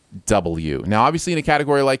W. Now, obviously, in a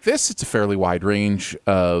category like this, it's a fairly wide range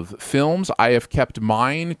of films. I have kept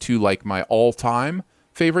mine to like my all-time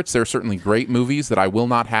favorites. There are certainly great movies that I will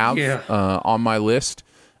not have on my list.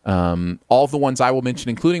 All the ones I will mention,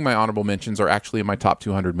 including my honorable mentions, are actually in my top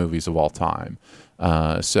 200 movies of all time.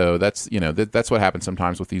 So that's, that's what happens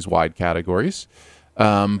sometimes with these wide categories.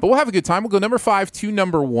 But we'll have a good time. We'll go number 5 to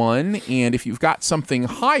number 1. And if you've got something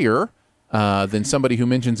higher than somebody who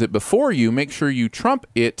mentions it before you, make sure you trump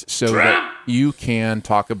it so that you can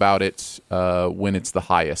talk about it when it's the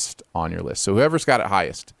highest on your list. So whoever's got it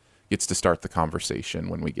highest gets to start the conversation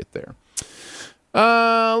when we get there.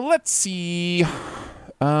 Let's see.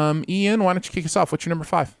 Ian, why don't you kick us off? What's your number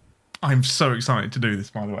 5? I'm so excited to do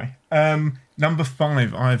this, by the way. Number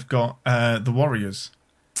 5, I've got The Warriors.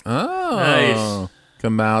 Oh, nice.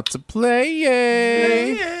 Come out to play.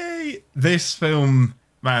 Yay! This film,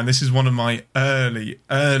 man, this is one of my early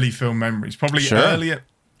film memories. Probably earlier,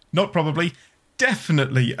 not probably,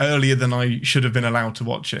 definitely earlier than I should have been allowed to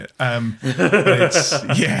watch it. But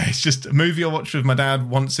it's just a movie I watch with my dad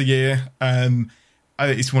once a year.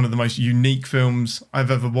 It's one of the most unique films I've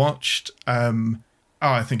ever watched.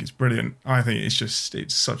 I think it's brilliant. I think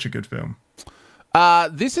it's such a good film.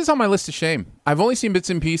 This is on my list of shame. I've only seen bits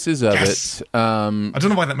and pieces of it. I don't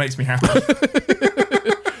know why that makes me happy.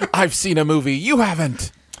 I've seen a movie. You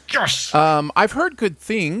haven't. Gosh. I've heard good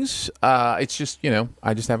things. It's just,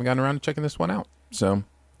 I just haven't gotten around to checking this one out. So,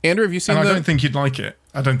 Andrew, have you seen I don't think you'd like it.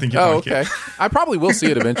 I don't think you'd like it. Oh, okay. I probably will see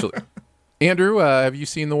it eventually. Andrew, have you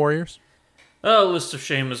seen The Warriors? List of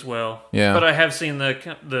shame as well. Yeah. But I have seen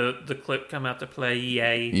the clip come out to play.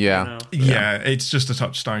 Yay. Yeah. Yeah, it's just a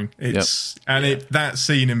touchstone. That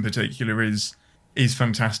scene in particular is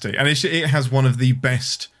fantastic, and it has one of the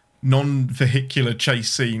best non-vehicular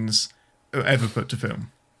chase scenes ever put to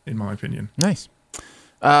film, in my opinion. Nice.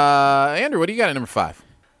 Andrew, what do you got at number 5?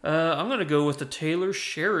 I'm going to go with the Taylor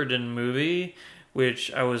Sheridan movie,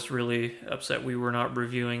 which I was really upset we were not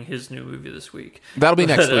reviewing his new movie this week. That'll be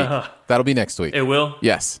next week. That'll be next week. It will?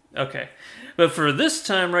 Yes. Okay. But for this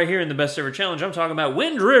time right here in the Best Ever Challenge, I'm talking about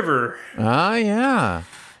Wind River. Ah, yeah.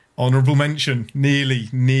 Honorable mention. Nearly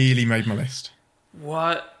made my list.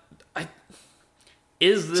 What?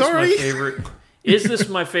 Is this my favorite? Is this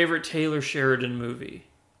my favorite Taylor Sheridan movie?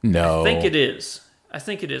 No. I think it is.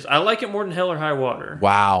 I like it more than Hell or High Water.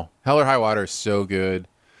 Wow. Hell or High Water is so good.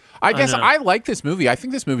 I guess I like this movie. I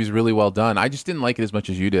think this movie's really well done. I just didn't like it as much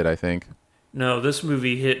as you did, I think. No, this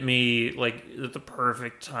movie hit me like at the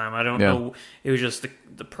perfect time. I don't know. It was just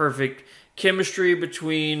the perfect chemistry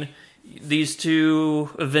between these two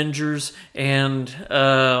Avengers and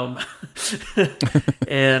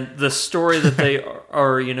and the story that they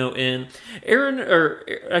are, in. Aaron, or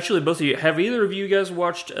actually both of you, have either of you guys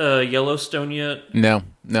watched Yellowstone yet? No,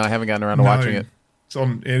 I haven't gotten around to watching it.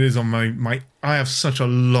 It is on my. I have such a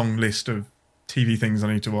long list of TV things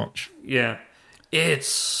I need to watch. Yeah,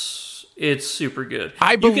 it's super good.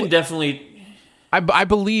 You can definitely. I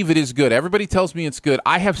believe it is good. Everybody tells me it's good.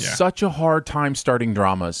 I have such a hard time starting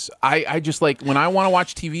dramas. I just like when I want to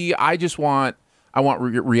watch TV. I want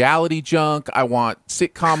reality junk. I want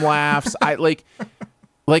sitcom laughs. I like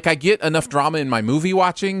I get enough drama in my movie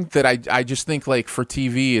watching that I just think like for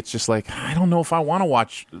TV it's just like I don't know if I want to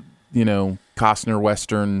watch Costner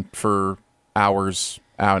Western for hours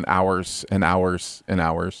and hours and hours and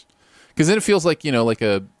hours because then it feels like like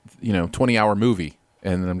a 20-hour movie.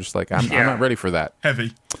 And I'm just like, I'm not ready for that.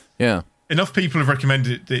 Heavy. Yeah. Enough people have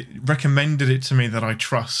recommended it to me that I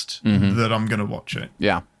trust that I'm going to watch it.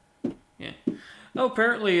 Yeah. Yeah. Oh,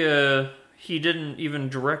 apparently he didn't even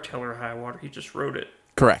direct Hell or High Water. He just wrote it.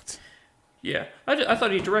 Correct. Yeah. I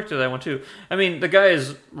thought he directed that one too. I mean, the guy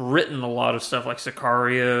has written a lot of stuff like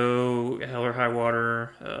Sicario, Hell or High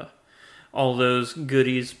Water, all those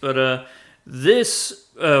goodies. But this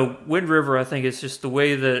Wind River, I think, is just the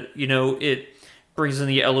way that, it brings in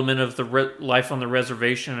the element of the life on the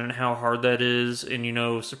reservation and how hard that is,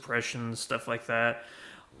 and suppression, stuff like that.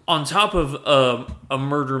 On top of a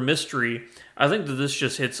murder mystery, I think that this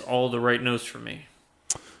just hits all the right notes for me.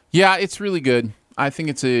 Yeah, it's really good. I think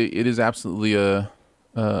it is absolutely a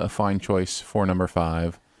fine choice for number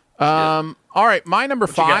 5. All right, my number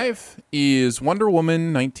 5 is Wonder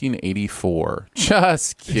Woman 1984.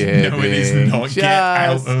 Just kidding. No, it is not. Get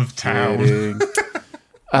out of town.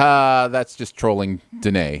 That's just trolling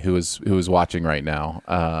Danae, who is watching right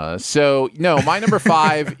now. So no, my number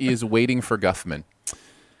 5 is Waiting for Guffman.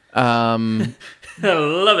 I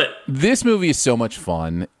love it. This movie is so much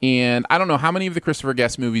fun, and I don't know how many of the Christopher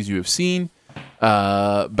Guest movies you have seen.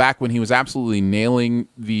 Back when he was absolutely nailing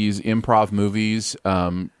these improv movies,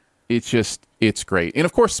 it's great. And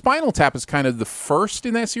of course, Spinal Tap is kind of the first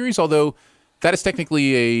in that series, although that is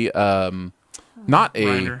technically not a.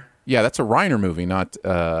 Reiner. Yeah, that's a Reiner movie, not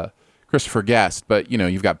Christopher Guest. But,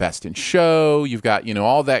 you've got Best in Show. You've got,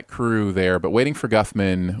 all that crew there. But Waiting for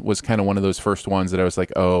Guffman was kind of one of those first ones that I was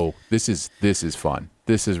like, oh, this is fun.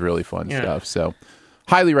 This is really fun stuff. So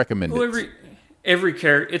highly recommend it. Every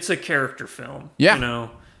character, it's a character film. Yeah.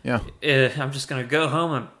 Yeah. I'm just going to go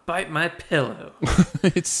home and bite my pillow.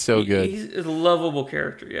 It's so good. He's a lovable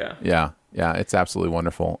character, yeah. Yeah, it's absolutely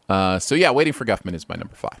wonderful. So, Waiting for Guffman is my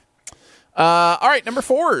number 5. All right, number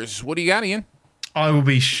 4s. What do you got, Ian? I will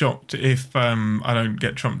be shocked if I don't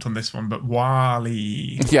get trumped on this one, but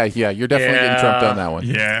WALL-E. Yeah, you're definitely getting trumped on that one.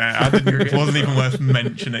 Yeah, it wasn't even worth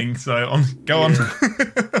mentioning, so go on.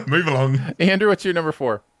 Move along. Andrew, what's your number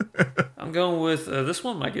 4? I'm going with, this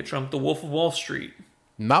one might get trumped, The Wolf of Wall Street.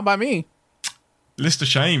 Not by me. List of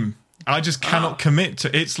shame. I just cannot commit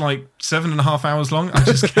to it's like 7.5 hours long. I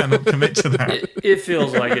just cannot commit to that. It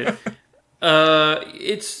feels like it.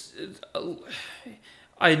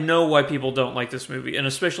 I know why people don't like this movie, and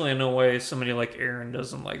especially I know why somebody like Aaron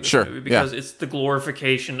doesn't like this movie, because it's the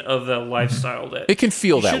glorification of the lifestyle that it can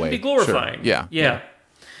feel that way. Shouldn't be glorifying. Sure. Yeah.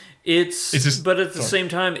 It's just, but at the same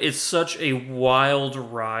time, it's such a wild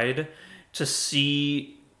ride to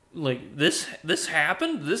see like this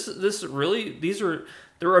happened. This really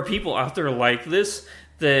there are people out there like this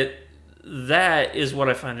that is what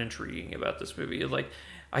I find intriguing about this movie. Like,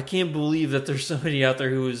 I can't believe that there's somebody out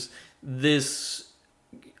there who is this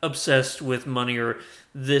obsessed with money or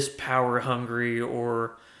this power hungry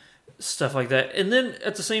or stuff like that. And then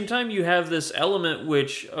at the same time, you have this element,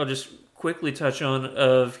 which I'll just quickly touch on,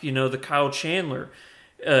 of, the Kyle Chandler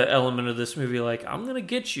element of this movie. Like, I'm going to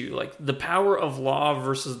get you. Like, the power of law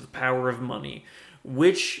versus the power of money.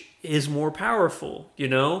 Which is more powerful,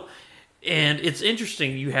 And it's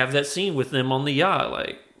interesting. You have that scene with them on the yacht,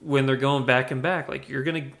 like, when they're going back and back, like,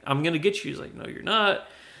 I'm gonna get you. He's like, no, you're not.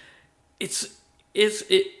 It's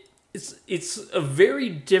a very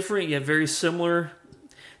different yet very similar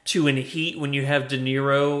to in Heat, when you have De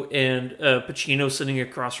Niro and Pacino sitting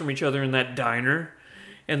across from each other in that diner,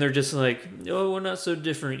 and they're just like, oh, we're not so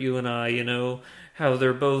different, you and I. How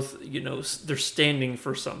they're both, they're standing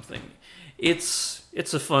for something. It's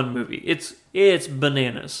a fun movie. It's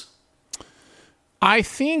bananas. I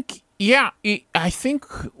think. Yeah, I think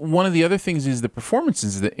one of the other things is the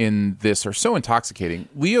performances in this are so intoxicating.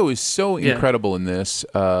 Leo is so incredible in this.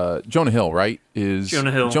 Jonah Hill, right?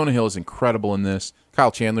 Jonah Hill is incredible in this. Kyle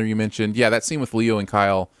Chandler, you mentioned. Yeah, that scene with Leo and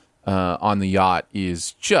Kyle on the yacht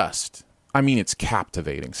is just it's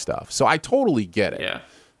captivating stuff. So I totally get it. Yeah.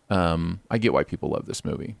 I get why people love this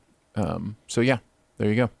movie. So yeah, there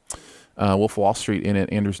you go. Wolf of Wall Street in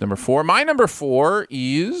it. Andrew's number 4. My number 4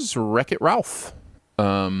 is Wreck-It Ralph.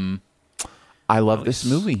 I love this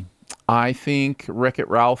movie. I think Wreck-It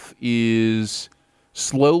Ralph is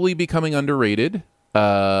slowly becoming underrated.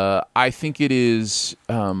 I think it is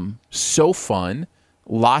so fun.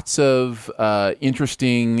 Lots of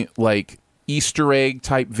interesting, like, Easter egg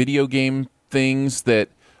type video game things that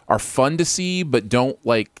are fun to see, but don't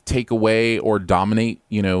like take away or dominate,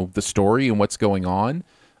 the story and what's going on.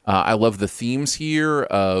 I love the themes here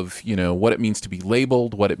of, what it means to be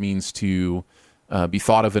labeled, what it means to be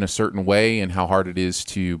thought of in a certain way, and how hard it is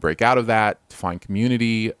to break out of that, to find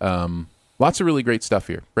community. Lots of really great stuff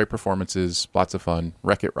here. Great performances, lots of fun.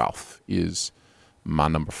 Wreck-It Ralph is my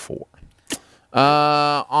number 4.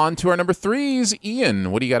 On to our number 3s.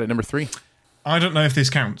 Ian, what do you got at number 3? I don't know if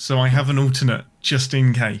this counts, so I have an alternate just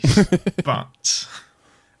in case. But,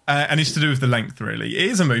 and it's to do with the length, really.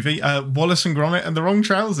 It is a movie, Wallace and Gromit and the Wrong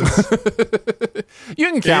Trousers.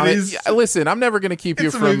 You can count it. Listen, I'm never going to keep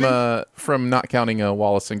you from not counting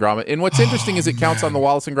Wallace and Gromit. And what's interesting is it counts on the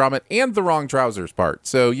Wallace and Gromit and the Wrong Trousers part.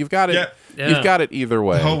 So you've got it. Yeah. You've got it either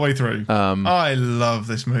way. The whole way through. I love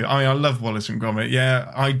this movie. I love Wallace and Gromit.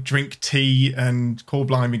 Yeah, I drink tea and call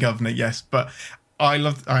blimey governor, yes. But I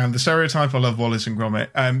am the stereotype. I love Wallace and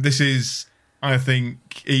Gromit. This is, I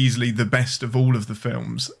think, easily the best of all of the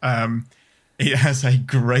films. It has a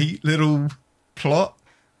great little plot.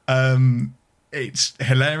 It's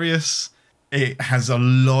hilarious. It has a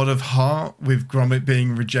lot of heart with Gromit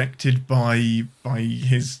being rejected by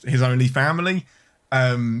his only family.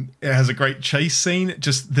 It has a great chase scene.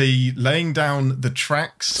 Just the laying down the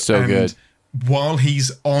tracks. So good. While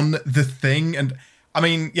he's on the thing. And I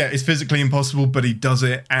mean, yeah, it's physically impossible, but he does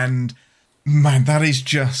it. And man, it's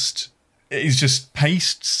just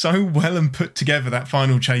paced so well and put together, that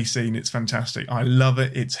final chase scene. It's fantastic. I love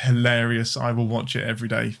it. It's hilarious. I will watch it every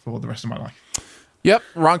day for the rest of my life. Yep.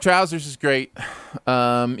 Wrong Trousers is great.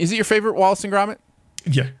 Is it your favorite Wallace and Gromit?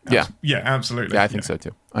 Yeah. Yeah, absolutely. Yeah, I think so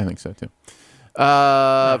too.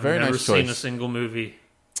 I've very never nice choice. seen a single movie.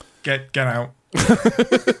 Get out.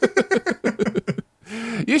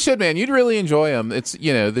 You should, man. You'd really enjoy them. It's,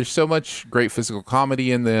 there's so much great physical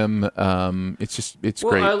comedy in them. It's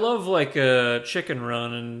great. I love like Chicken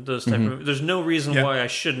Run and those type of. There's no reason why I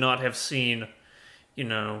should not have seen,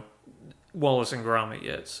 Wallace and Gromit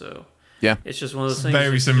yet. So yeah, it's just one of those things.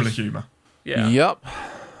 Very similar humor. Yeah. Yep.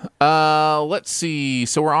 Let's see.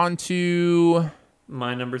 So we're on to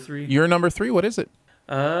my number 3. Your number 3. What is it?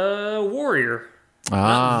 Warrior.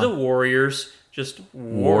 Not the Warriors. Just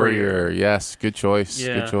Warrior. Yes, good choice.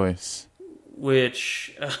 Yeah. Good choice.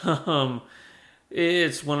 Which,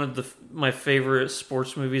 it's one of my favorite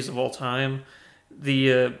sports movies of all time.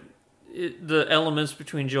 The elements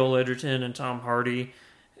between Joel Edgerton and Tom Hardy,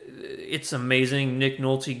 it's amazing. Nick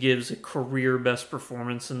Nolte gives a career best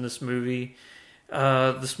performance in this movie.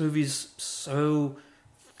 This movie's so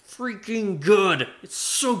freaking good. It's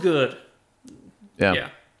so good.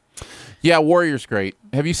 Yeah, Warrior's great.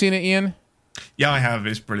 Have you seen it, Ian? Yeah, I have.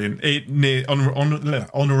 It's brilliant.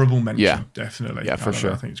 Honorable mention, definitely. Yeah, for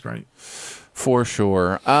sure. I think it's great. For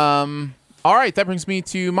sure. All right, that brings me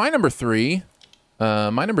to my number 3.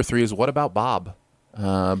 My number 3 is What About Bob?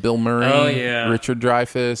 Bill Murray, Richard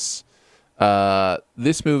Dreyfuss.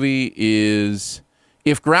 This movie is,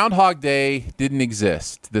 if Groundhog Day didn't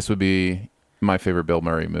exist, this would be my favorite Bill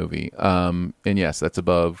Murray movie. And yes, that's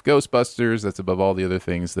above Ghostbusters. That's above all the other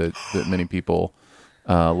things that many people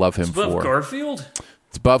love him for. It's above Garfield?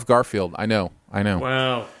 It's above Garfield. I know.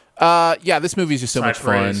 Wow. Yeah, this movie is just so much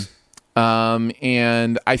fun.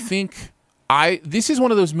 And I think this is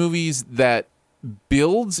one of those movies that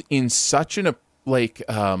builds in such an it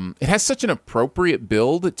has such an appropriate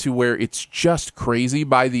build to where it's just crazy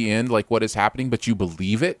by the end, like what is happening, but you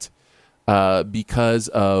believe it because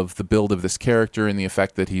of the build of this character and the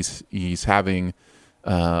effect that he's having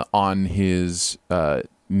on his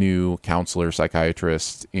new counselor,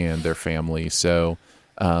 psychiatrist, and their family. So,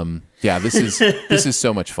 this is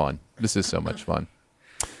so much fun. This is so much fun.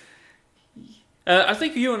 I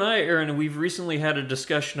think you and I, Aaron, we've recently had a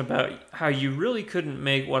discussion about how you really couldn't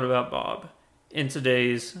make What About Bob in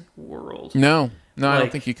today's world. No, I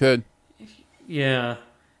don't think you could. Yeah,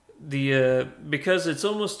 because it's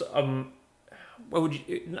almost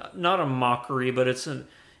not a mockery, but it's an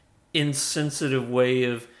insensitive way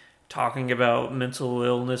of talking about mental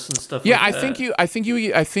illness and stuff. Yeah, like I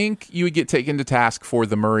think you would get taken to task for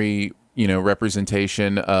the Murray,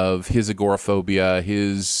 representation of his agoraphobia,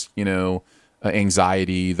 his,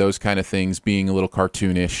 anxiety, those kind of things being a little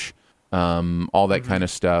cartoonish. all that kind of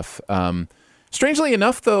stuff. Strangely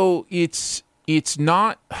enough, though, it's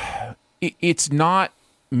not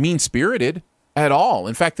mean-spirited at all.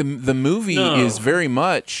 In fact, the movie is very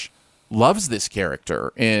much loves this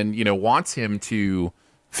character and, wants him to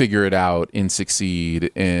figure it out and succeed.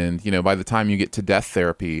 And, by the time you get to death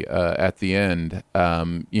therapy at the end,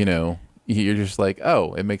 you're just like,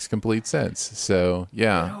 oh, it makes complete sense. So,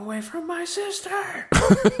 yeah. Get away from my sister.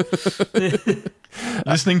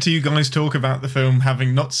 Listening to you guys talk about the film,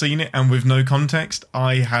 having not seen it and with no context,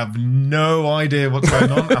 I have no idea what's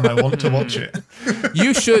going on, and I want to watch it.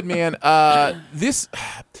 You should, man. This.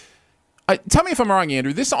 Tell me if I'm wrong,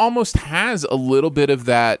 Andrew. This almost has a little bit of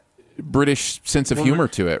that British sense of humor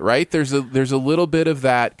to it, right? There's a little bit of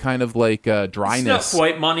that kind of like dryness. It's not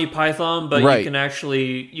quite Monty Python, but right.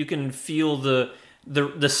 you can feel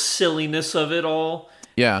the silliness of it all.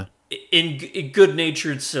 Yeah, in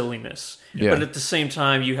good-natured silliness. Yeah. But at the same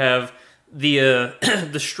time, you have the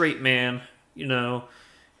the straight man.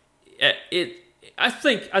 I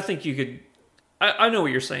think you could. I know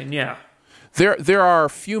what you're saying. Yeah. There are a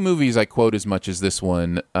few movies I quote as much as this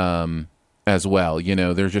one. As well,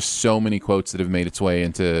 there's just so many quotes that have made its way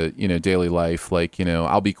into daily life, like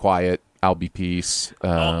I'll be quiet, I'll be peace.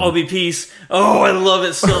 I'll be peace. Oh, I love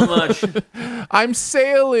it so much. I'm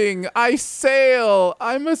sailing. I sail.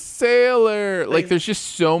 I'm a sailor. Like there's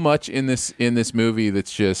just so much in this movie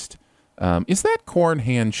that's just. Is that corn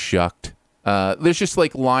hand shucked? There's just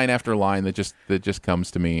like line after line that just comes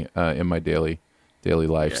to me in my daily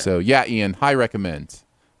life. Yeah. So yeah, Ian, high recommend.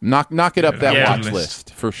 Knock it up that watch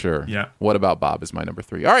list for sure. Yeah. What about Bob is my number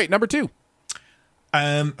 3. All right, number 2.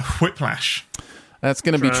 Whiplash. That's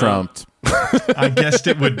going to be trumped. I guessed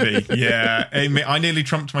it would be. Yeah. I nearly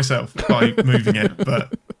trumped myself by moving it,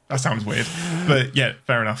 but that sounds weird. But yeah,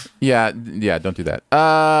 fair enough. Yeah, don't do that.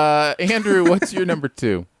 Andrew, what's your number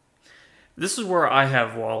 2? This is where I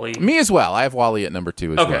have WALL-E. Me as well. I have WALL-E at number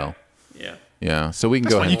 2 as well. Yeah. Yeah, so we can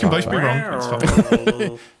go ahead. You can both be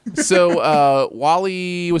wrong. It's fine. So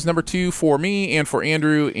WALL-E was number 2 for me and for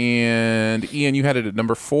Andrew, and Ian, you had it at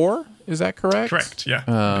number 4. Is that correct? Correct.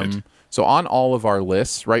 Yeah. So on all of our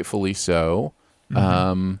lists, rightfully so.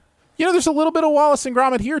 There's a little bit of Wallace and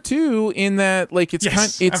Gromit here too, in that like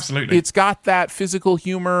absolutely. It's got that physical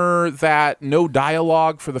humor, that no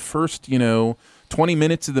dialogue for the first 20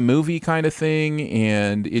 minutes of the movie kind of thing,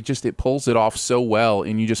 and it pulls it off so well,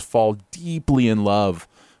 and you just fall deeply in love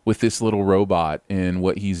with this little robot and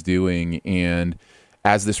what he's doing. And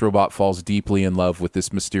as this robot falls deeply in love with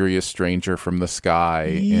this mysterious stranger from the sky,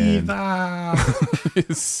 Eva. And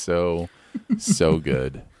it's so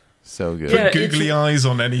good. So good. Put googly eyes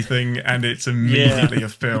on anything, and it's immediately a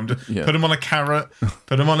film. Yeah. Put them on a carrot,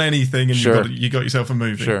 put them on anything, and you got yourself a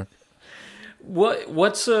movie. Sure.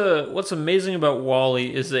 What's amazing about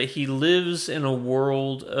WALL-E is that he lives in a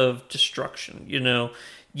world of destruction,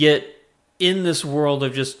 yet in this world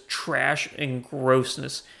of just trash and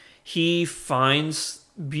grossness, he finds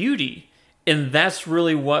beauty. And that's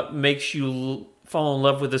really what makes you fall in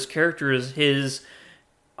love with this character, is his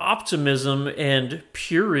optimism and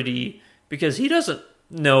purity, because he doesn't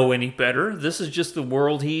know any better. This is just the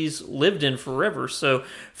world he's lived in forever. So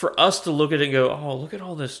for us to look at it and go, oh, look at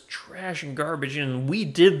all this trash and garbage, and we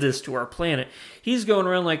did this to our planet. He's going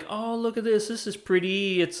around like, oh, look at this. This is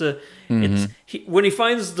pretty. When he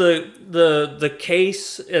finds the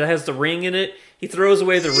case, it has the ring in it. He throws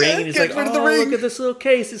away the ring, and he's like, oh, look at this little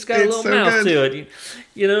case. It's got a little mouth to it.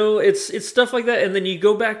 It's stuff like that. And then you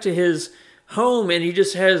go back to his home, and he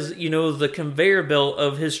just has, the conveyor belt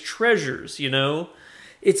of his treasures,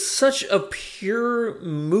 It's such a pure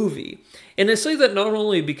movie. And I say that not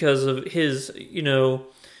only because of his,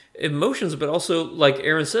 emotions, but also, like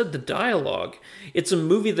Aaron said, the dialogue. It's a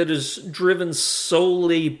movie that is driven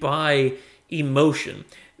solely by emotion.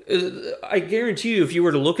 I guarantee you, if you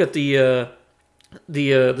were to look at the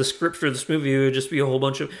script for this movie, it would just be a whole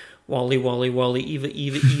bunch of WALL-E, WALL-E, WALL-E, Eva,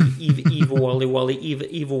 Eva, Eva, Eva, Eva, WALL-E, WALL-E, Eva,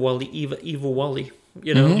 Eva, WALL-E, Eva, Eva, WALL-E.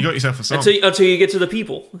 You got yourself a song. Until you get to the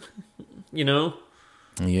people,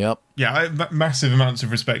 Yep. Yeah, I have massive amounts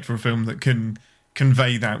of respect for a film that can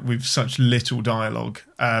convey that with such little dialogue,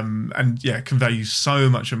 and convey so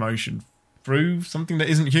much emotion through something that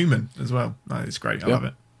isn't human as well. It's great. I love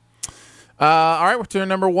it. All right, we're to our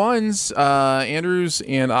number 1s. Andrew's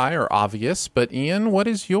and I are obvious, but Ian, what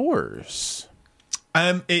is yours?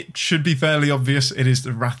 It should be fairly obvious. It is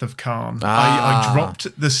The Wrath of Khan. I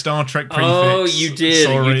dropped the Star Trek prefix. Oh, you did.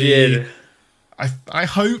 Sorry. You did. I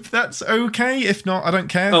hope that's okay. If not, I don't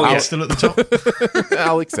care. It's still at the top.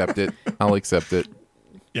 I'll accept it.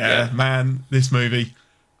 Yeah, man, this movie.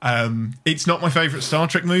 It's not my favourite Star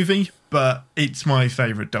Trek movie, but it's my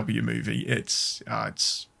favorite W movie. It's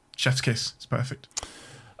Chef's Kiss. It's perfect.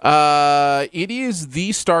 It is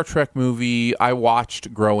the Star Trek movie I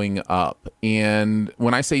watched growing up. And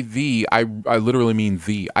when I say the, I literally mean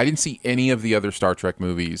the. I didn't see any of the other Star Trek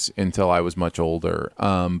movies until I was much older.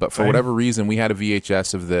 But for whatever reason, we had a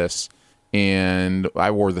VHS of this, and I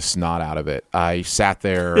wore the snot out of it. I sat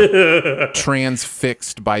there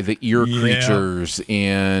transfixed by the ear creatures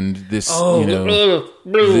and this, this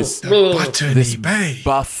Buttony Bay.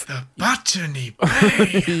 Buff. The Buttony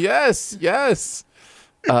Bay. Yes.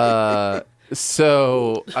 I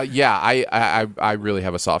really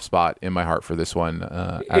have a soft spot in my heart for this one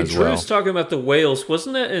as well. Drew's talking about the whales.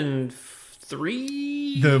 Wasn't that in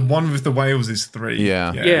 3? The one with the whales is 3.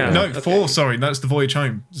 Yeah. No, 4. Sorry, no, it's the Voyage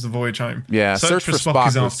Home. It's the Voyage Home. Yeah. Search for Spock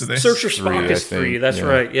is after this. Search for Spock is 3. That's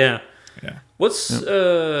right. Yeah. What's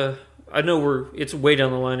I know it's way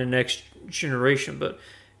down the line in Next Generation, but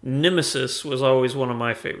Nemesis was always one of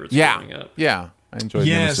my favorites growing up. Yeah. I enjoyed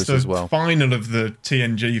Nemesis as well. It's the final of the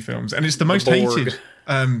TNG films, and it's the most hated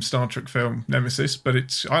Star Trek film, Nemesis. But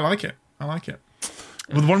I like it. Well,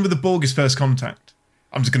 the one with the Borg is First Contact.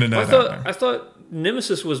 I'm just going to know that. I thought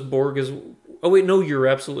Nemesis was Borg as. Oh wait, no, you're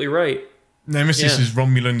absolutely right. Nemesis is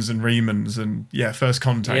Romulans and Remans, and First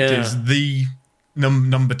Contact is the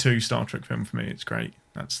number 2 Star Trek film for me. It's great.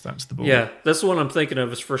 That's the Borg. Yeah, that's the one I'm thinking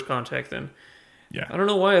of as First Contact. Then. Yeah. I don't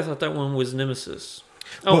know why I thought that one was Nemesis.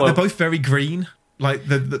 They're both very green. Like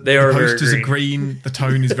the posters are green, the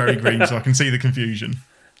tone is very green, so I can see the confusion.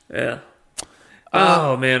 Yeah.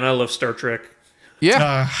 Oh man, I love Star Trek.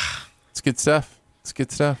 Yeah, it's good stuff.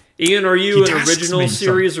 Ian, are you an original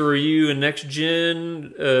series or are you a next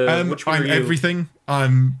gen? Which one I'm are you? everything.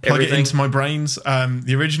 I'm plug it into my brains.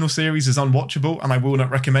 The original series is unwatchable, and I will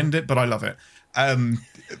not recommend it, but I love it.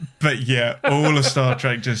 But yeah, all of Star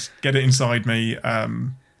Trek, just get it inside me.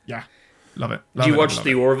 Love it. Do you watch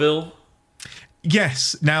The Orville?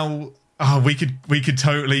 Yes. Now, we could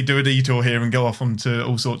totally do a detour here and go off onto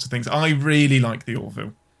all sorts of things. I really like The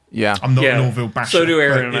Orville. Yeah, I'm not an Orville basher. So do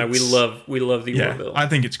Aaron and I. We love The Orville. I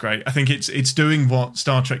think it's great. I think it's doing what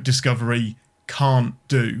Star Trek Discovery can't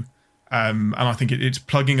do, and I think it's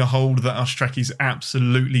plugging a hole that us Trekkies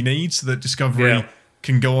absolutely need, so that Discovery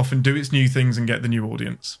can go off and do its new things and get the new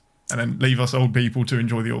audience, and then leave us old people to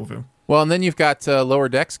enjoy The Orville. Well, and then you've got Lower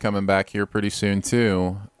Decks coming back here pretty soon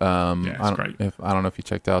too. It's great. I don't know if you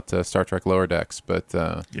checked out Star Trek Lower Decks, but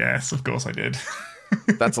yes, of course I did.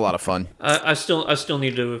 That's a lot of fun. I still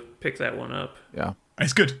need to pick that one up. Yeah,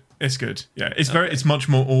 it's good. Yeah, it's much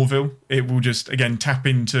more Orville. It will just again tap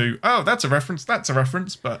into that's a reference,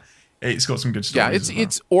 but it's got some good stories. Yeah,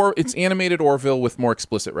 it's animated Orville with more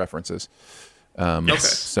explicit references.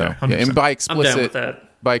 Yes. So and by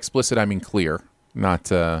explicit I mean clear.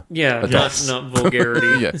 Not not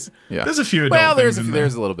vulgarity. Yes, yeah. There's a few. There's a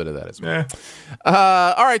little bit of that as well.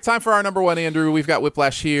 Yeah. All right, time for our number 1, Andrew. We've got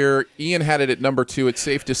Whiplash here. Ian had it at number 2. It's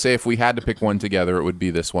safe to say if we had to pick one together, it would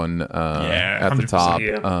be this one at the top.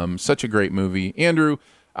 Yeah. Such a great movie, Andrew.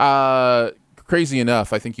 Crazy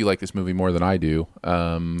enough, I think you like this movie more than I do.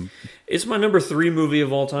 It's my number 3 movie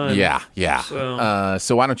of all time. Yeah.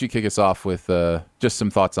 So why don't you kick us off with just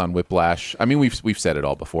some thoughts on Whiplash? I mean, we've said it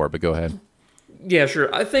all before, but go ahead. Yeah,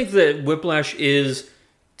 sure. I think that Whiplash is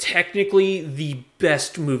technically the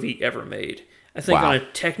best movie ever made. I think on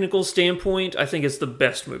a technical standpoint, I think it's the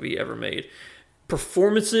best movie ever made.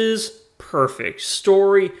 Performances, perfect.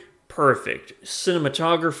 Story, perfect.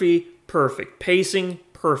 Cinematography, perfect. Pacing,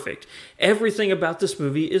 perfect. Everything about this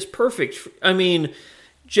movie is perfect. I mean,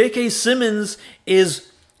 J.K. Simmons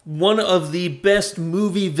is one of the best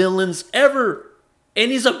movie villains ever, and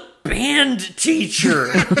he's a band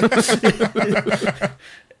teacher.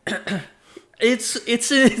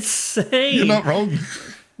 It's insane. You're not wrong.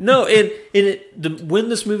 No, when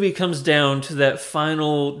this movie comes down to that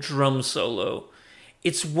final drum solo,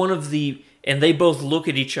 it's one of the, and they both look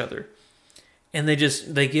at each other, and they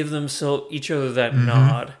give each other that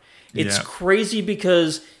nod. It's crazy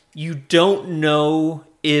because you don't know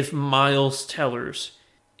if Miles Tellers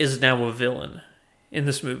is now a villain in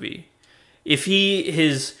this movie. If he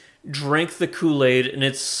has drank the Kool-Aid and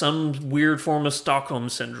it's some weird form of Stockholm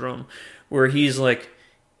Syndrome where he's like,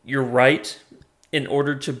 you're right, in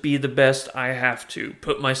order to be the best, I have to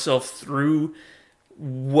put myself through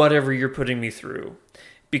whatever you're putting me through.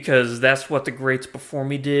 Because that's what the greats before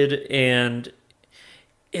me did, and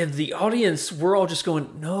the audience, we're all just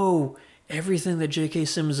going, no, everything that J.K.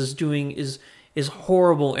 Simmons is doing is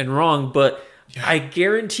horrible and wrong, but I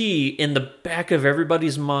guarantee in the back of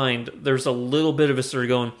everybody's mind, there's a little bit of us that are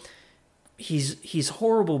going, he's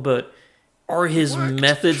horrible, but are his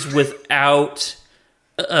methods without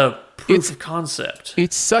proof of concept.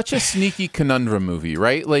 It's such a sneaky conundrum movie,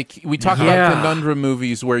 right? Like, we talk about conundrum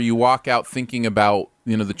movies where you walk out thinking about,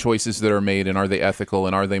 the choices that are made and are they ethical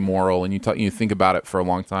and are they moral, and you think about it for a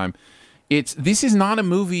long time. This is not a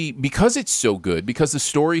movie, because it's so good, because the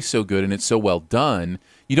story's so good and it's so well done,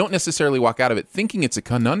 you don't necessarily walk out of it thinking it's a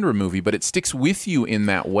conundrum movie, but it sticks with you in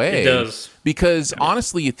that way. It does. Because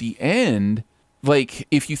honestly, at the end, like,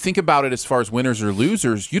 if you think about it as far as winners or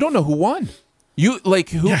losers, you don't know who won.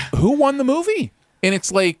 Who won the movie? And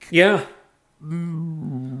it's like,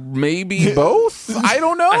 maybe both? I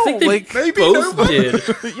don't know. I think maybe both did.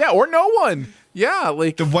 Yeah, or no one. Yeah,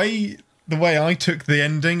 like the way I took the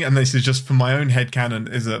ending, and this is just for my own headcanon,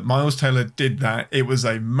 is that Miles Teller did that. It was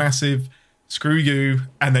a massive screw you,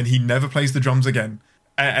 and then he never plays the drums again.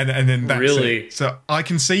 And then that's really? It. So I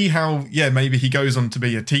can see how, maybe he goes on to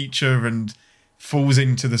be a teacher and falls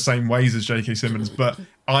into the same ways as J.K. Simmons, but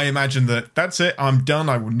I imagine that's it. I'm done.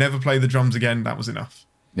 I will never play the drums again. That was enough.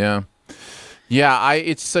 Yeah. Yeah,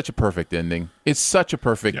 it's such a perfect ending. It's such a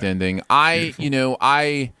perfect ending. I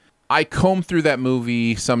comb through that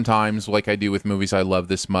movie sometimes, like I do with movies I love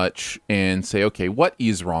this much, and say, okay, what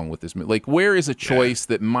is wrong with this movie? Like, where is a choice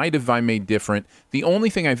that might have I made different? The only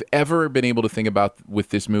thing I've ever been able to think about with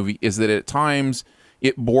this movie is that at times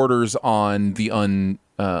it borders on the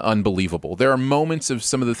unbelievable. There are moments of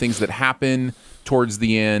some of the things that happen towards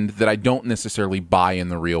the end that I don't necessarily buy in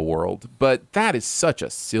the real world. But that is such a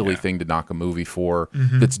silly thing to knock a movie for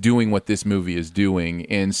that's doing what this movie is doing.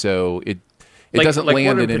 And so it doesn't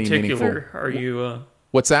land in any meaningful. Are you?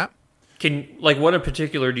 What's that? What in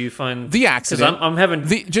particular do you find the accident? I'm having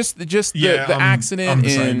the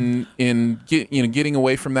accident in getting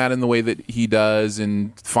away from that in the way that he does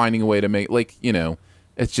and finding a way to make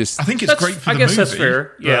it's just. I think it's great for the movie. I guess that's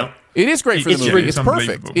fair. Yeah, it is great for the movie. It's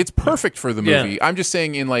perfect. It's perfect for the movie. Yeah. I'm just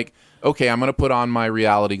saying okay, I'm going to put on my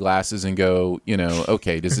reality glasses and go,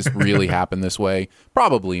 okay, does this really happen this way?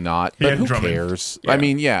 Probably not, but who cares? Yeah. I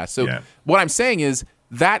mean, what I'm saying is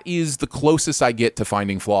that is the closest I get to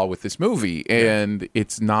finding flaw with this movie, and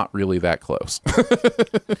it's not really that close.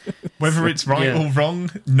 Whether it's right or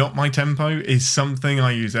wrong, not my tempo is something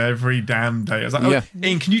I use every damn day. I was like,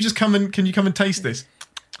 Ian, can you come and taste this?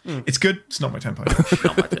 It's good. It's not my tempo.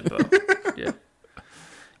 Not my tempo.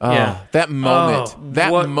 That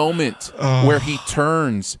moment where he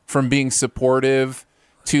turns from being supportive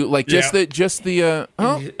to as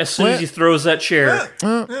soon as he throws that chair.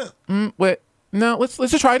 Wait, no, let's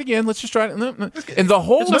just try it again. Let's just try it. And the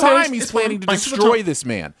whole time he's planning to destroy this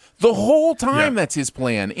man. The whole time that's his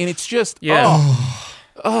plan, and it's just because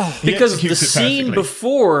the scene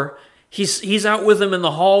before he's out with him in the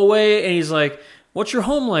hallway, and he's like, what's your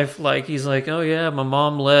home life like? He's like, oh yeah, my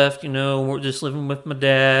mom left, we're just living with my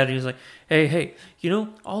dad. And he's like, hey,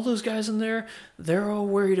 all those guys in there, they're all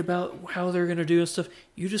worried about how they're going to do and stuff.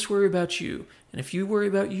 You just worry about you. And if you worry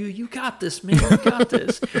about you, you got this, man. You got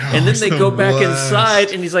this. And then they go back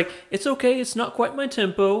inside, and he's like, it's okay. It's not quite my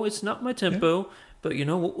tempo. It's not my tempo. But,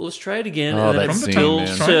 let's try it again. Oh, and then it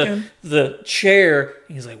builds to the chair.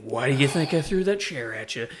 He's like, why do you think I threw that chair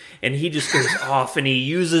at you? And he just goes off, and he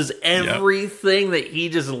uses everything that he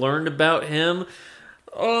just learned about him.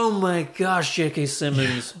 Oh, my gosh, J.K.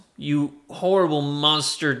 Simmons, you horrible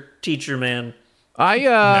monster teacher, man.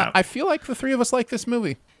 I feel like the three of us like this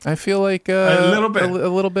movie. I feel like a little bit. A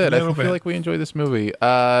little bit. I feel like we enjoy this movie.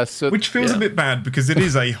 Which feels a bit bad because it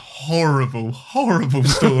is a horrible, horrible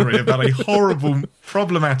story about a horrible,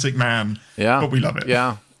 problematic man. Yeah, but we love it.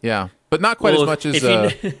 Yeah, but not quite as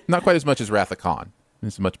much as Wrath of Khan.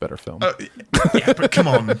 It's a much better film. But come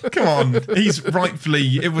on. He's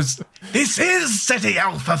rightfully. This is City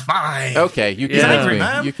Alpha 5. Okay, you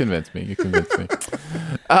convinced me.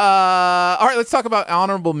 All right, let's talk about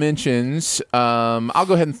honorable mentions. I'll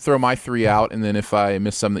go ahead and throw my three out, and then if I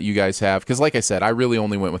miss some that you guys have, because like I said, I really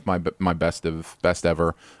only went with my best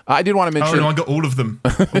ever. I did want to mention. Oh no, I got all of them.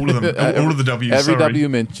 All of the W's. Every W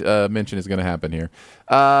mention is going to happen here.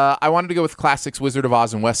 I wanted to go with classics, Wizard of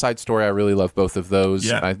Oz and West Side Story. I really love both of those.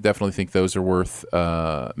 Yeah. I definitely think those are worth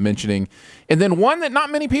mentioning. And then one that not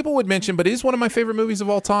many people would mention, but is one of my favorite movies of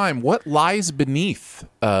all time, What Lies Beneath,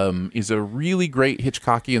 is a really great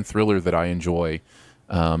Hitchcockian thriller that I enjoy.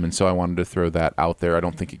 And so I wanted to throw that out there. I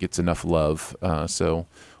don't think it gets enough love. So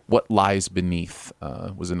What Lies Beneath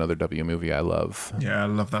was another W movie I love. Yeah, I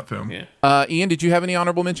love that film. Yeah. Ian, did you have any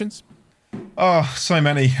honorable mentions? Oh, so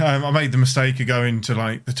many. I made the mistake of going to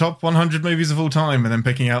the top 100 movies of all time and then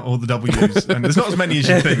picking out all the W's. And there's not as many as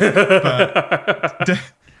you think. But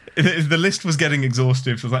the list was getting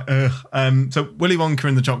exhaustive. So I was like, ugh. So Willy Wonka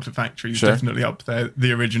and the Chocolate Factory is definitely up there.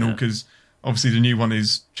 The original, because obviously the new one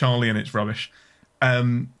is Charlie and it's rubbish.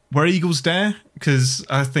 Where Eagles Dare, because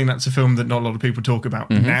I think that's a film that not a lot of people talk about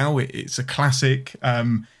now. It's a classic.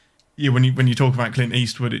 When you talk about Clint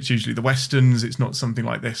Eastwood, it's usually the westerns. It's not something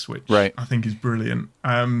like this, which I think is brilliant.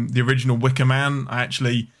 The original Wicker Man, I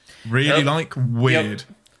actually really like.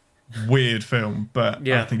 Weird film, but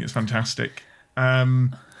I think it's fantastic.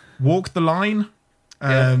 Walk the Line,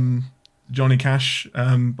 Johnny Cash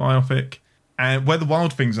biopic. Where the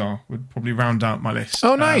Wild Things Are would probably round out my list.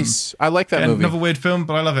 Oh, nice. I like that movie. Another weird film,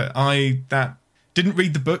 but I love it. That didn't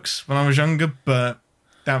read the books when I was younger, but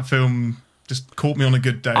that film just caught me on a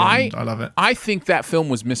good day, and I love it. I think that film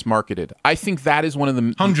was mismarketed. I think that is one of the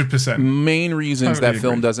 100% main reasons totally that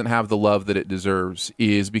film doesn't have the love that it deserves,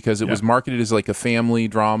 is because it was marketed as like a family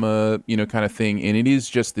drama, kind of thing, and it is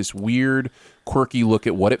just this weird, quirky look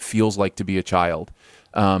at what it feels like to be a child.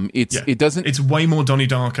 It doesn't. It's way more Donnie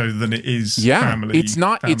Darko than it is. Family. It's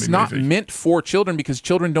not movie. meant for children, because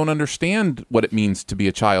children don't understand what it means to be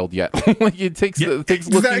a child yet. Like it takes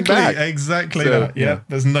looking back. Exactly that. Yeah,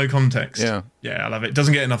 there's no context. Yeah, I love it. It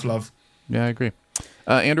doesn't get enough love. Yeah, I agree.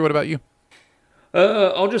 Andrew, what about you?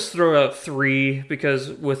 I'll just throw out 3 because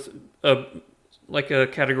with a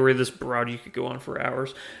category this broad, you could go on for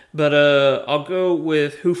hours. But I'll go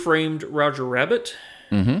with Who Framed Roger Rabbit.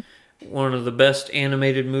 Mm-hmm. One of the best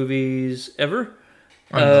animated movies ever.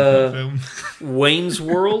 I love that film. Wayne's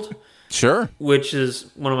World. Sure. Which is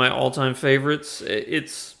one of my all-time favorites.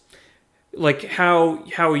 It's like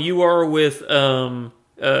how you are with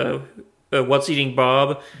What's Eating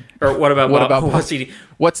Bob, or what about Bob?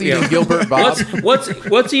 What's eating Gilbert Bob?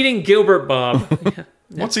 What's eating Gilbert Bob?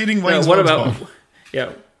 What's eating Wayne's World Bob?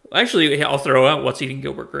 Yeah, actually, I'll throw out What's Eating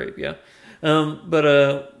Gilbert Grape. Yeah,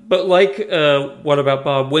 But like What About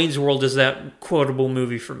Bob, Wayne's World is that quotable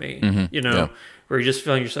movie for me, where you're just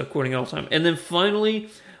feeling yourself quoting all the time. And then finally,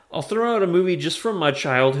 I'll throw out a movie just from my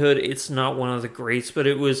childhood. It's not one of the greats, but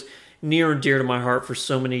it was near and dear to my heart for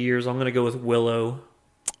so many years. I'm going to go with Willow.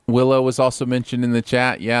 Willow was also mentioned in the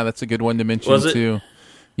chat. Yeah, that's a good one to mention too.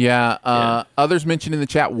 Yeah, others mentioned in the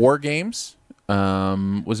chat, War Games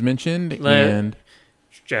was mentioned. And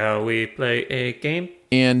shall we play a game?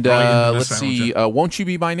 And let's see, Won't You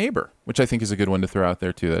Be My Neighbor, which I think is a good one to throw out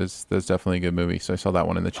there too. That's definitely a good movie. So I saw that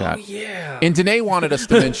one in the chat. Oh, yeah. And Danae wanted us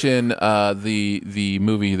to mention the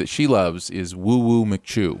movie that she loves is Woo Woo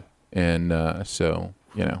McChew. And so,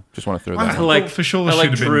 just want to throw that out. For sure I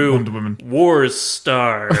like Drew, Wonder Woman. War's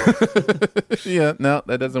Star. Yeah, no,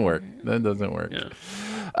 that doesn't work. Yeah.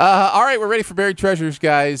 All right, we're ready for Buried Treasures,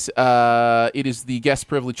 guys. It is the guest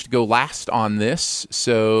privilege to go last on this,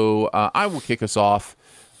 so I will kick us off.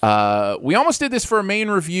 We almost did this for a main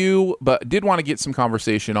review, but did want to get some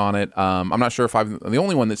conversation on it. I'm not sure if I'm the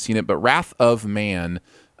only one that's seen it, but Wrath of Man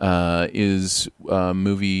is a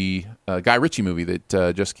movie, Guy Ritchie movie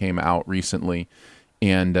that just came out recently,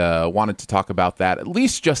 and wanted to talk about that at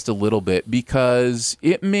least just a little bit, because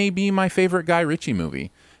it may be my favorite Guy Ritchie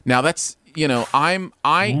movie. Now that's, I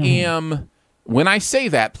am, when I say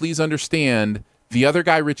that, please understand, the other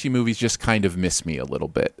Guy Ritchie movies just kind of miss me a little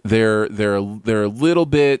bit. They're a little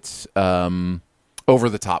bit over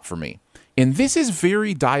the top for me. And this is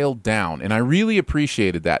very dialed down, and I really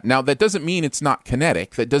appreciated that. Now, that doesn't mean it's not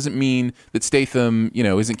kinetic. That doesn't mean that Statham,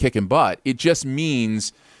 isn't kicking butt. It just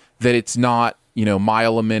means that it's not,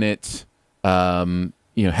 mile a minute,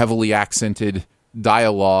 heavily accented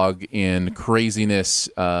dialogue and craziness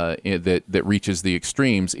that reaches the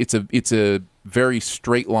extremes. It's a very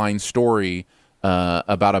straight line story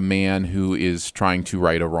about a man who is trying to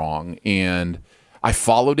right a wrong, and I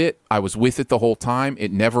followed it. I was with it the whole time.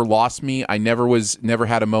 It never lost me. I never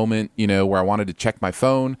had a moment where I wanted to check my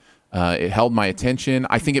phone. It held my attention.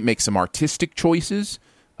 I think it makes some artistic choices.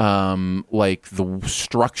 Like the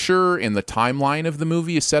structure and the timeline of the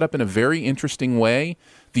movie is set up in a very interesting way.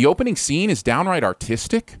 The opening scene is downright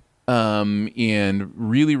artistic, and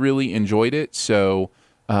really, really enjoyed it. So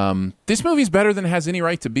this movie is better than it has any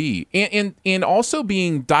right to be. And also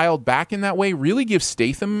being dialed back in that way really gives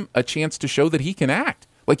Statham a chance to show that he can act.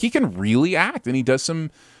 Like, he can really act, and he does some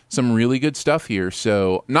really good stuff here.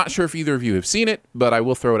 So not sure if either of you have seen it, but I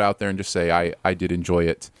will throw it out there and just say I did enjoy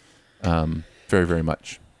it very, very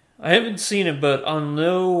much. I haven't seen it, but I'll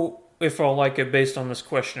know if I'll like it based on this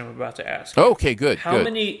question I'm about to ask. Okay, good. How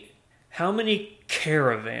many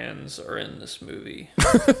caravans are in this movie?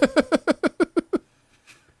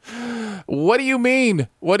 What do you mean?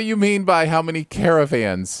 What do you mean by how many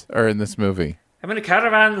caravans are in this movie? How many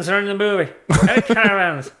caravans are in the movie? How many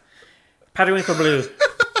caravans? Periwinkle Blues.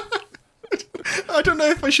 I don't know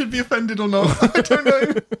if I should be offended or not. I don't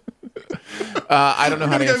know. I don't know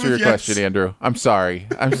how to answer your question, Andrew. I'm sorry.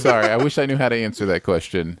 I wish I knew how to answer that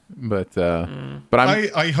question, but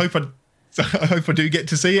I hope I do get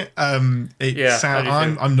to see it. I'm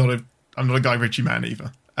not a Guy Ritchie man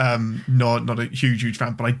either. Not a huge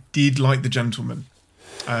fan, but I did like The Gentleman.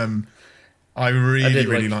 I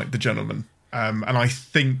really liked The Gentleman. And I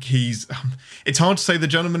think it's hard to say The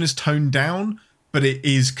Gentleman is toned down, but it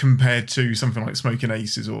is compared to something like Smoking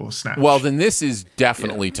Aces or Snatch. Well, then this is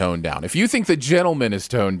definitely toned down. If you think The Gentleman is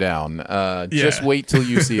toned down, just wait till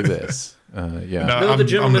you see this.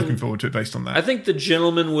 I'm looking forward to it based on that. I think The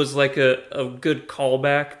Gentleman was like a good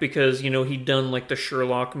callback because, he'd done like the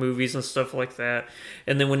Sherlock movies and stuff like that.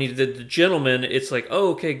 And then when he did The Gentleman, it's like,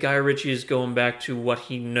 oh, okay, Guy Ritchie is going back to what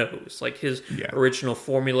he knows. Like his original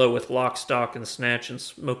formula with Lock, Stock, and Snatch and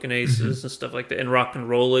Smoking Aces and stuff like that. And Rock and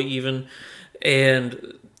Rolla even.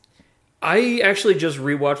 And I actually just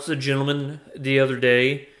rewatched The Gentleman the other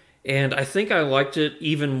day. And I think I liked it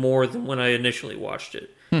even more than when I initially watched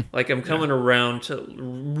it. Like I'm coming around to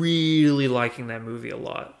really liking that movie a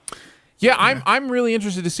lot. Yeah, I'm really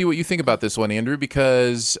interested to see what you think about this one, Andrew,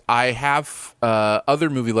 because I have other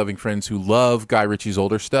movie-loving friends who love Guy Ritchie's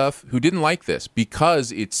older stuff who didn't like this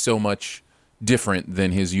because it's so much different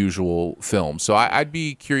than his usual film. So I'd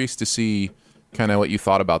be curious to see kind of what you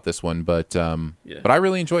thought about this one, but I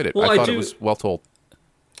really enjoyed it. Well, I thought it was well told.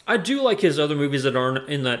 I do like his other movies that aren't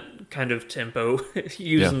in that kind of tempo,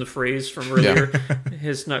 using the phrase from earlier.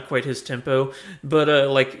 It's not quite his tempo, but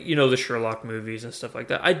the Sherlock movies and stuff like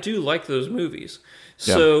that. I do like those movies.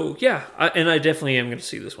 So, and I definitely am going to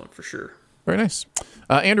see this one for sure. Very nice.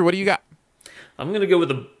 Andrew, what do you got? I'm going to go with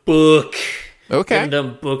a book. Okay. I haven't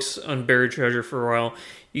done books on Buried Treasure for a while.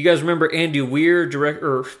 You guys remember Andy Weir,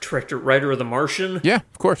 writer of The Martian? Yeah,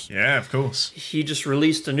 of course. Yeah, of course. He just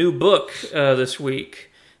released a new book this week.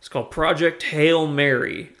 It's called Project Hail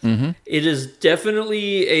Mary. Mm-hmm. It is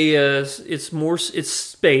definitely it's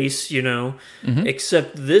space,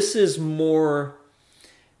 except this is more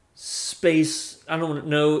space. I don't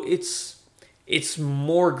know. It's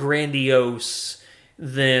more grandiose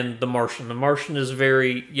than The Martian. The Martian is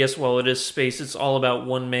while it is space, it's all about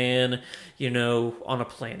one man, on a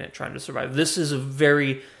planet trying to survive. This is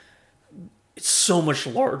it's so much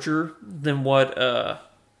larger than what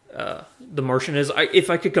The Martian is. If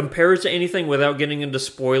I could compare it to anything without getting into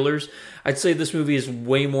spoilers, I'd say this movie is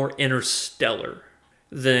way more interstellar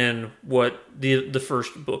than what the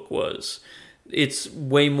first book was. It's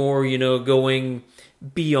way more, going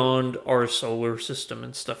beyond our solar system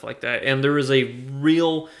and stuff like that. And there is a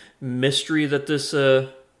real mystery that this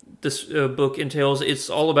book entails. It's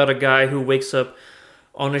all about a guy who wakes up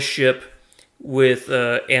on a ship with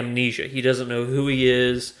amnesia. He doesn't know who he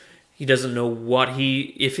is. He doesn't know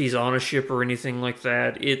if he's on a ship or anything like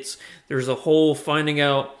that. There's a whole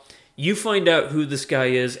you find out who this guy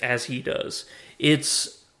is as he does.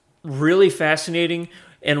 It's really fascinating.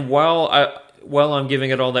 And while I'm giving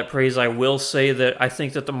it all that praise, I will say that I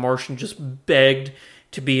think that The Martian just begged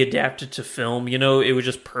to be adapted to film. It was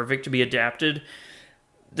just perfect to be adapted.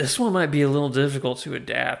 This one might be a little difficult to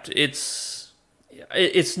adapt. It's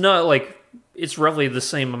not like it's roughly the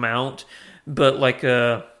same amount, but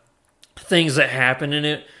things that happen in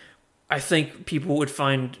it, I think people would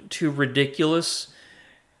find too ridiculous.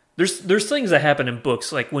 There's things that happen in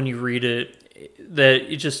books, like when you read it,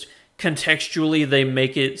 that it just contextually they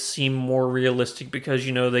make it seem more realistic because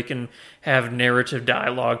they can have narrative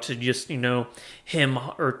dialogue to just him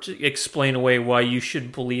or to explain away why you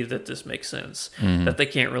should believe that this makes sense, that they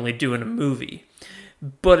can't really do in a movie.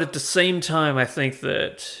 But at the same time, I think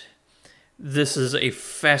that this is a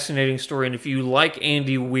fascinating story, and if you like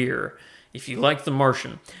Andy Weir, if you like The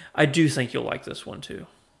Martian, I do think you'll like this one too.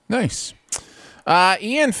 Nice.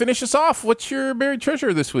 Ian, finish us off. What's your buried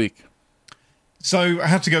treasure this week? So I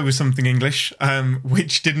had to go with something English,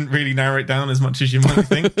 which didn't really narrow it down as much as you might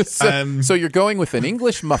think. So you're going with an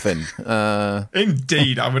English muffin.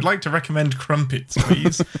 Indeed. I would like to recommend crumpets,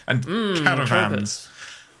 please, and caravans.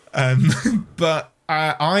 But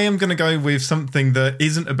I am going to go with something that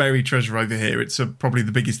isn't a buried treasure over here. It's probably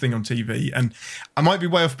the biggest thing on TV. And I might be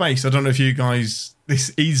way off base. I don't know if you guys, this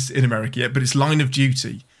is in America yet, but it's Line of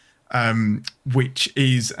Duty, which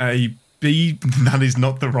is a that is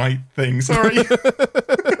not the right thing. Sorry.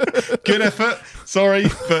 Good effort. Sorry.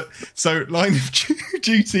 But so Line of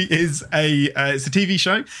Duty is it's a TV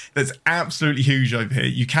show that's absolutely huge over here.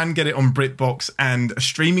 You can get it on BritBox and a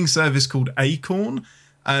streaming service called Acorn,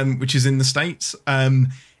 which is in the States. It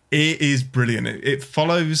is brilliant. It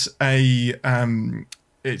follows it's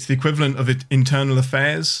the equivalent of Internal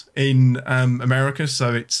Affairs in America.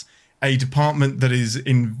 So it's a department that is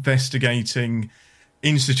investigating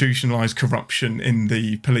institutionalized corruption in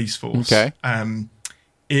the police force. Okay.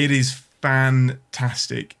 It is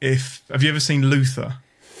fantastic. Have you ever seen Luther?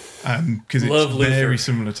 Because it's Love Luther. very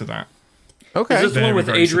similar to that. Okay. Is this the one with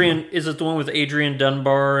Very Adrian? similar. Is it the one with Adrian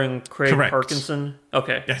Dunbar and Craig Correct. Parkinson?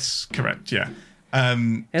 Okay. Yes, correct. Yeah.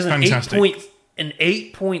 It has Fantastic. an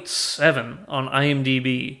 8.7 on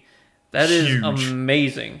IMDb. That is Huge.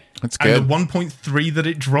 amazing. That's good. And the 1.3 that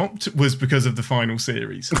it dropped was because of the final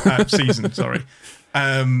season. Sorry.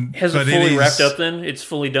 Has it fully wrapped up then? It's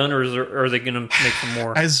fully done, or are they going to make some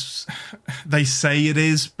more? As they say it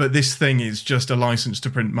is, but this thing is just a license to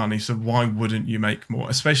print money, so why wouldn't you make more?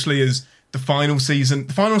 Especially as the final season.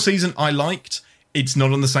 The final season I liked. It's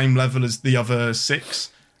not on the same level as the other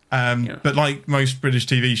 6. But like most British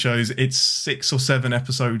TV shows, it's 6 or 7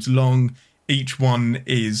 episodes long. Each one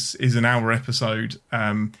is an hour episode.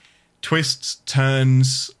 Twists,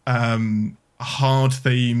 turns, hard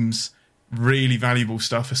themes, really valuable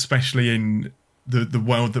stuff, especially in the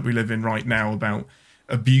world that we live in right now, about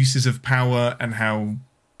abuses of power and how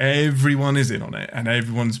everyone is in on it and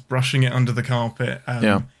everyone's brushing it under the carpet.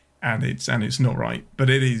 And it's not right. But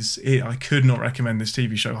I could not recommend this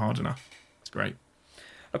TV show hard enough. It's great.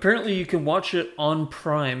 Apparently, you can watch it on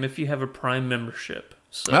Prime if you have a Prime membership.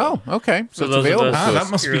 So, okay. So it's those of available. us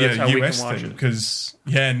That must be that's how a we US can watch thing, it. because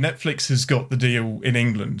Netflix has got the deal in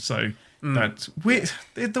England, so that's weird.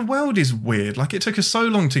 The world is weird. Like, it took us so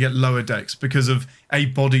long to get Lower Decks because of a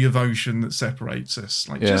body of ocean that separates us.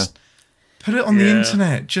 Like, just put it on the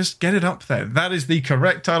internet. Just get it up there. That is the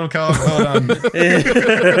correct title card. Well done.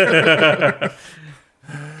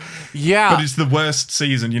 Yeah. But it's the worst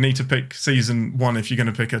season. You need to pick season 1 if you're going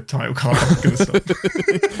to pick a title card. I'm gonna stop.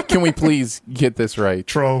 Can we please get this right?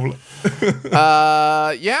 Troll.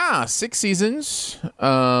 6 seasons.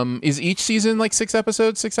 Is each season like 6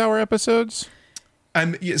 episodes, 6-hour episodes?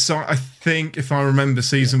 So I think, if I remember,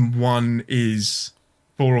 season 1 is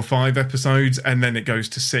 4 or 5 episodes, and then it goes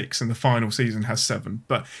to 6, and the final season has 7.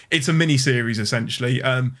 But it's a mini series essentially.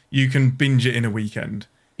 You can binge it in a weekend.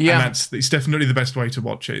 Yeah, and it's definitely the best way to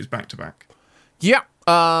watch it, is back to back. Yeah.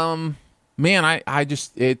 Man, I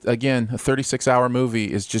just, again, a 36-hour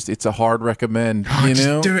movie is just, it's a hard recommend.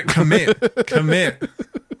 Just do it. Commit.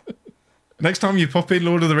 Next time you pop in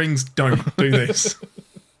Lord of the Rings, don't do this.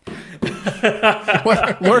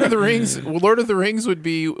 What, Lord of the Rings would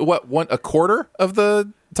be a quarter of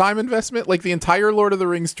the time investment, like the entire Lord of the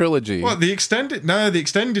Rings trilogy. Well, the extended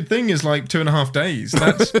thing is like 2.5 days.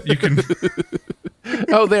 That's you can.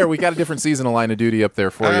 Oh, there, we got a different season of Line of Duty up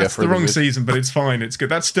there for you. That's the wrong season, but it's fine. It's good.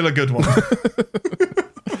 That's still a good one.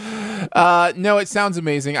 No, it sounds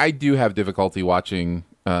amazing. I do have difficulty watching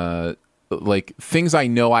like things I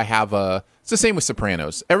know I have it's the same with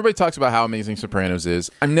Sopranos. Everybody talks about how amazing Sopranos is.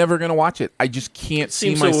 I'm never going to watch it. I just can't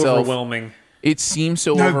see myself. So overwhelming. It seems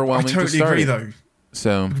so overwhelming. I totally agree, though.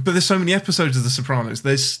 So, but there's so many episodes of The Sopranos.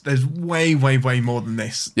 There's way more than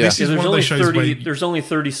this. Yeah. This is one of those shows where there's only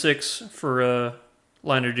 36 for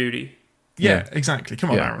Line of Duty. Yeah, exactly. Come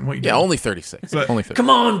on, Aaron. What are you doing? Yeah, only 36. Only 36. Come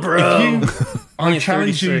on, bro. I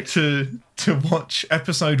challenge you to watch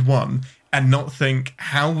episode 1 and not think,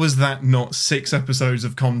 how was that not 6 episodes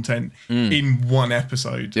of content in one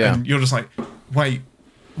episode? Yeah. And you're just like, wait,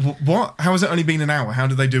 what? How has it only been an hour? How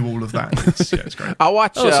did they do all of that? It's great. I'll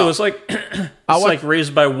watch. So it's like like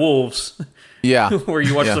Raised by Wolves. Yeah, where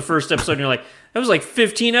you watch the first episode and you're like, that was like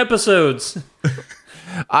 15 episodes.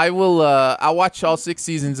 I'll watch all 6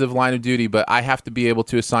 seasons of Line of Duty, but I have to be able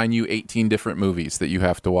to assign you 18 different movies that you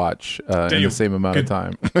have to watch in the same amount of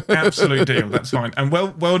time. Absolute deal. That's fine. And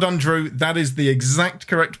well done, Drew. That is the exact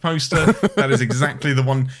correct poster. That is exactly the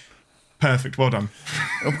one. Perfect. Well done.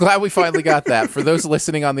 I'm glad we finally got that. For those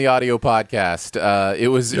listening on the audio podcast, it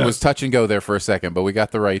was touch and go there for a second, but we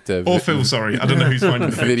got the right. Or Phil, sorry, I don't know who's finding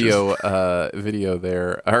the video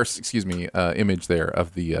there, or excuse me, image there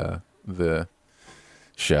of the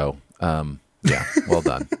show. Yeah, well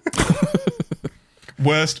done.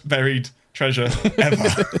 Worst buried treasure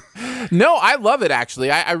ever. No, I love it,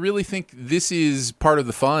 actually. I really think this is part of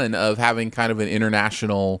the fun of having kind of an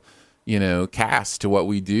international, cast to what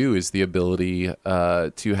we do, is the ability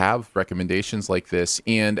to have recommendations like this.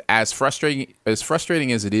 And as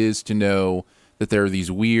frustrating as it is to know that there are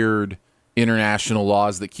these weird international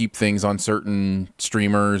laws that keep things on certain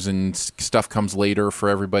streamers and stuff comes later for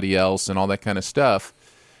everybody else and all that kind of stuff,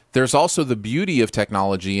 there's also the beauty of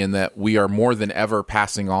technology in that we are more than ever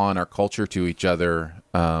passing on our culture to each other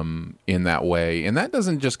in that way. And that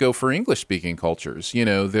doesn't just go for English-speaking cultures.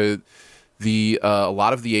 A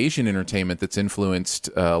lot of the Asian entertainment that's influenced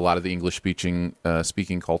a lot of the English-speaking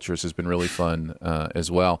cultures has been really fun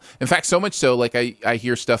as well. In fact, so much so, like I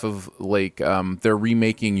hear stuff of like they're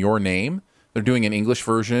remaking Your Name. They're doing an English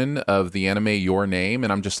version of the anime Your Name,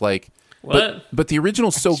 and I'm just like, What? But the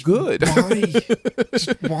original's so good. Why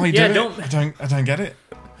Yeah, do it? I don't get it.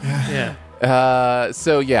 Yeah. It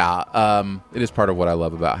is part of what I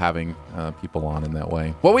love about having people on in that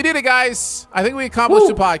way. Well, we did it, guys. I think we accomplished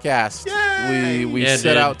the podcast. Yay! We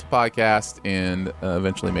set out to podcast and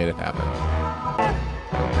eventually made it happen.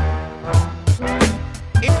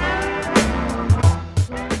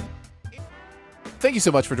 Thank you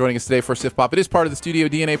so much for joining us today for Sif Pop. It is part of the Studio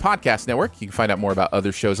DNA Podcast Network. You can find out more about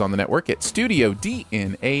other shows on the network at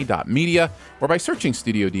studiodna.media or by searching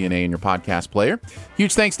Studio DNA in your podcast player.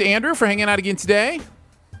 Huge thanks to Andrew for hanging out again today.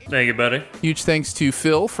 Thank you, buddy. Huge thanks to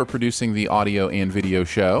Phil for producing the audio and video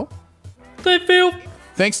show. Thank Phil.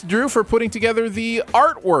 Thanks to Drew for putting together the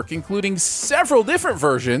artwork, including several different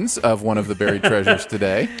versions of one of the buried treasures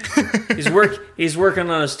today. He's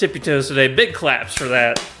working on his tippy toes today. Big claps for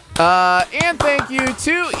that. And thank you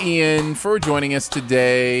to Ian for joining us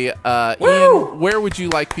today. Ian, where would you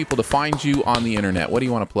like people to find you on the internet? What do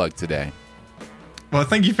you want to plug today? Well,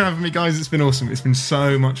 thank you for having me, guys. It's been awesome. It's been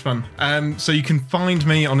so much fun. So you can find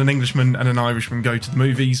me on An Englishman and an Irishman Go to the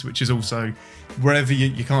Movies, which is also wherever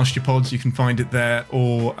you cast your pods, you can find it there.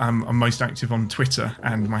 Or I'm most active on Twitter,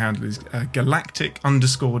 and my handle is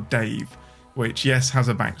galactic_Dave, which, yes, has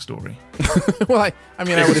a backstory. Well, I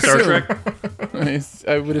mean, I would Star assume. Trek?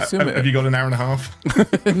 I would assume it. Have you got an hour and a half?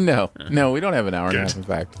 No, we don't have an hour and a half, in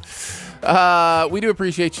fact. We do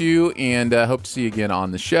appreciate you and hope to see you again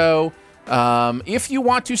on the show. If you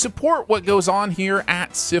want to support what goes on here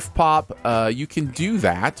at Sif Pop, you can do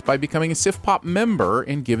that by becoming a Sif Pop member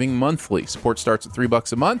and giving monthly. Support starts at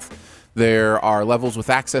 $3 a month. There are levels with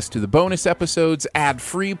access to the bonus episodes,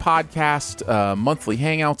 ad-free podcast, monthly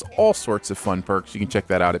hangouts, all sorts of fun perks. You can check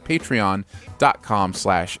that out at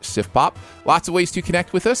patreon.com/SifPop. Lots of ways to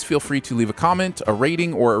connect with us. Feel free to leave a comment, a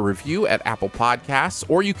rating, or a review at Apple Podcasts,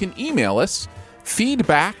 or you can email us,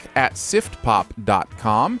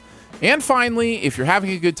 feedback@siftpop.com. And finally, if you're having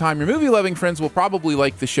a good time, your movie-loving friends will probably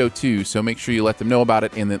like the show too, so make sure you let them know about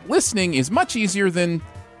it, and that listening is much easier than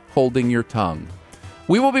holding your tongue.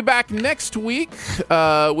 We will be back next week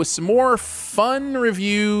with some more fun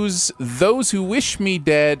reviews, Those Who Wish Me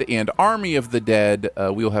Dead and Army of the Dead.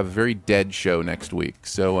 We will have a very dead show next week,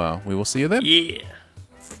 so we will see you then. Yeah.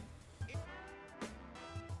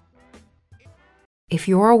 If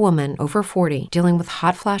you're a woman over 40 dealing with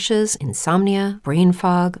hot flashes, insomnia, brain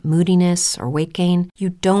fog, moodiness, or weight gain,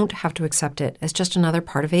 you don't have to accept it as just another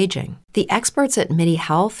part of aging. The experts at MIDI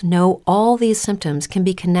Health know all these symptoms can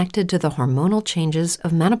be connected to the hormonal changes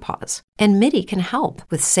of menopause. And MIDI can help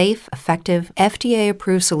with safe, effective,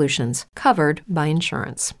 FDA-approved solutions covered by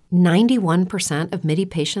insurance. 91% of MIDI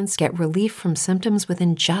patients get relief from symptoms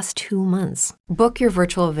within just 2 months. Book your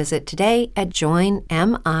virtual visit today at joinmidi.com.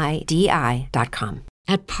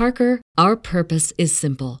 At Parker, our purpose is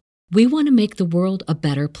simple. We want to make the world a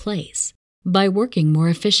better place by working more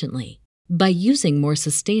efficiently, by using more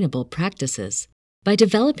sustainable practices, by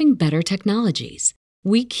developing better technologies.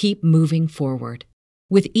 We keep moving forward.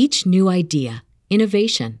 With each new idea,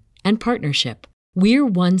 innovation, and partnership, we're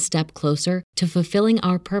one step closer to fulfilling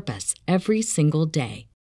our purpose every single day.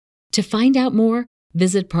 To find out more,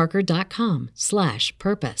 visit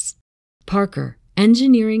parker.com/purpose. Parker,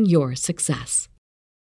 engineering your success.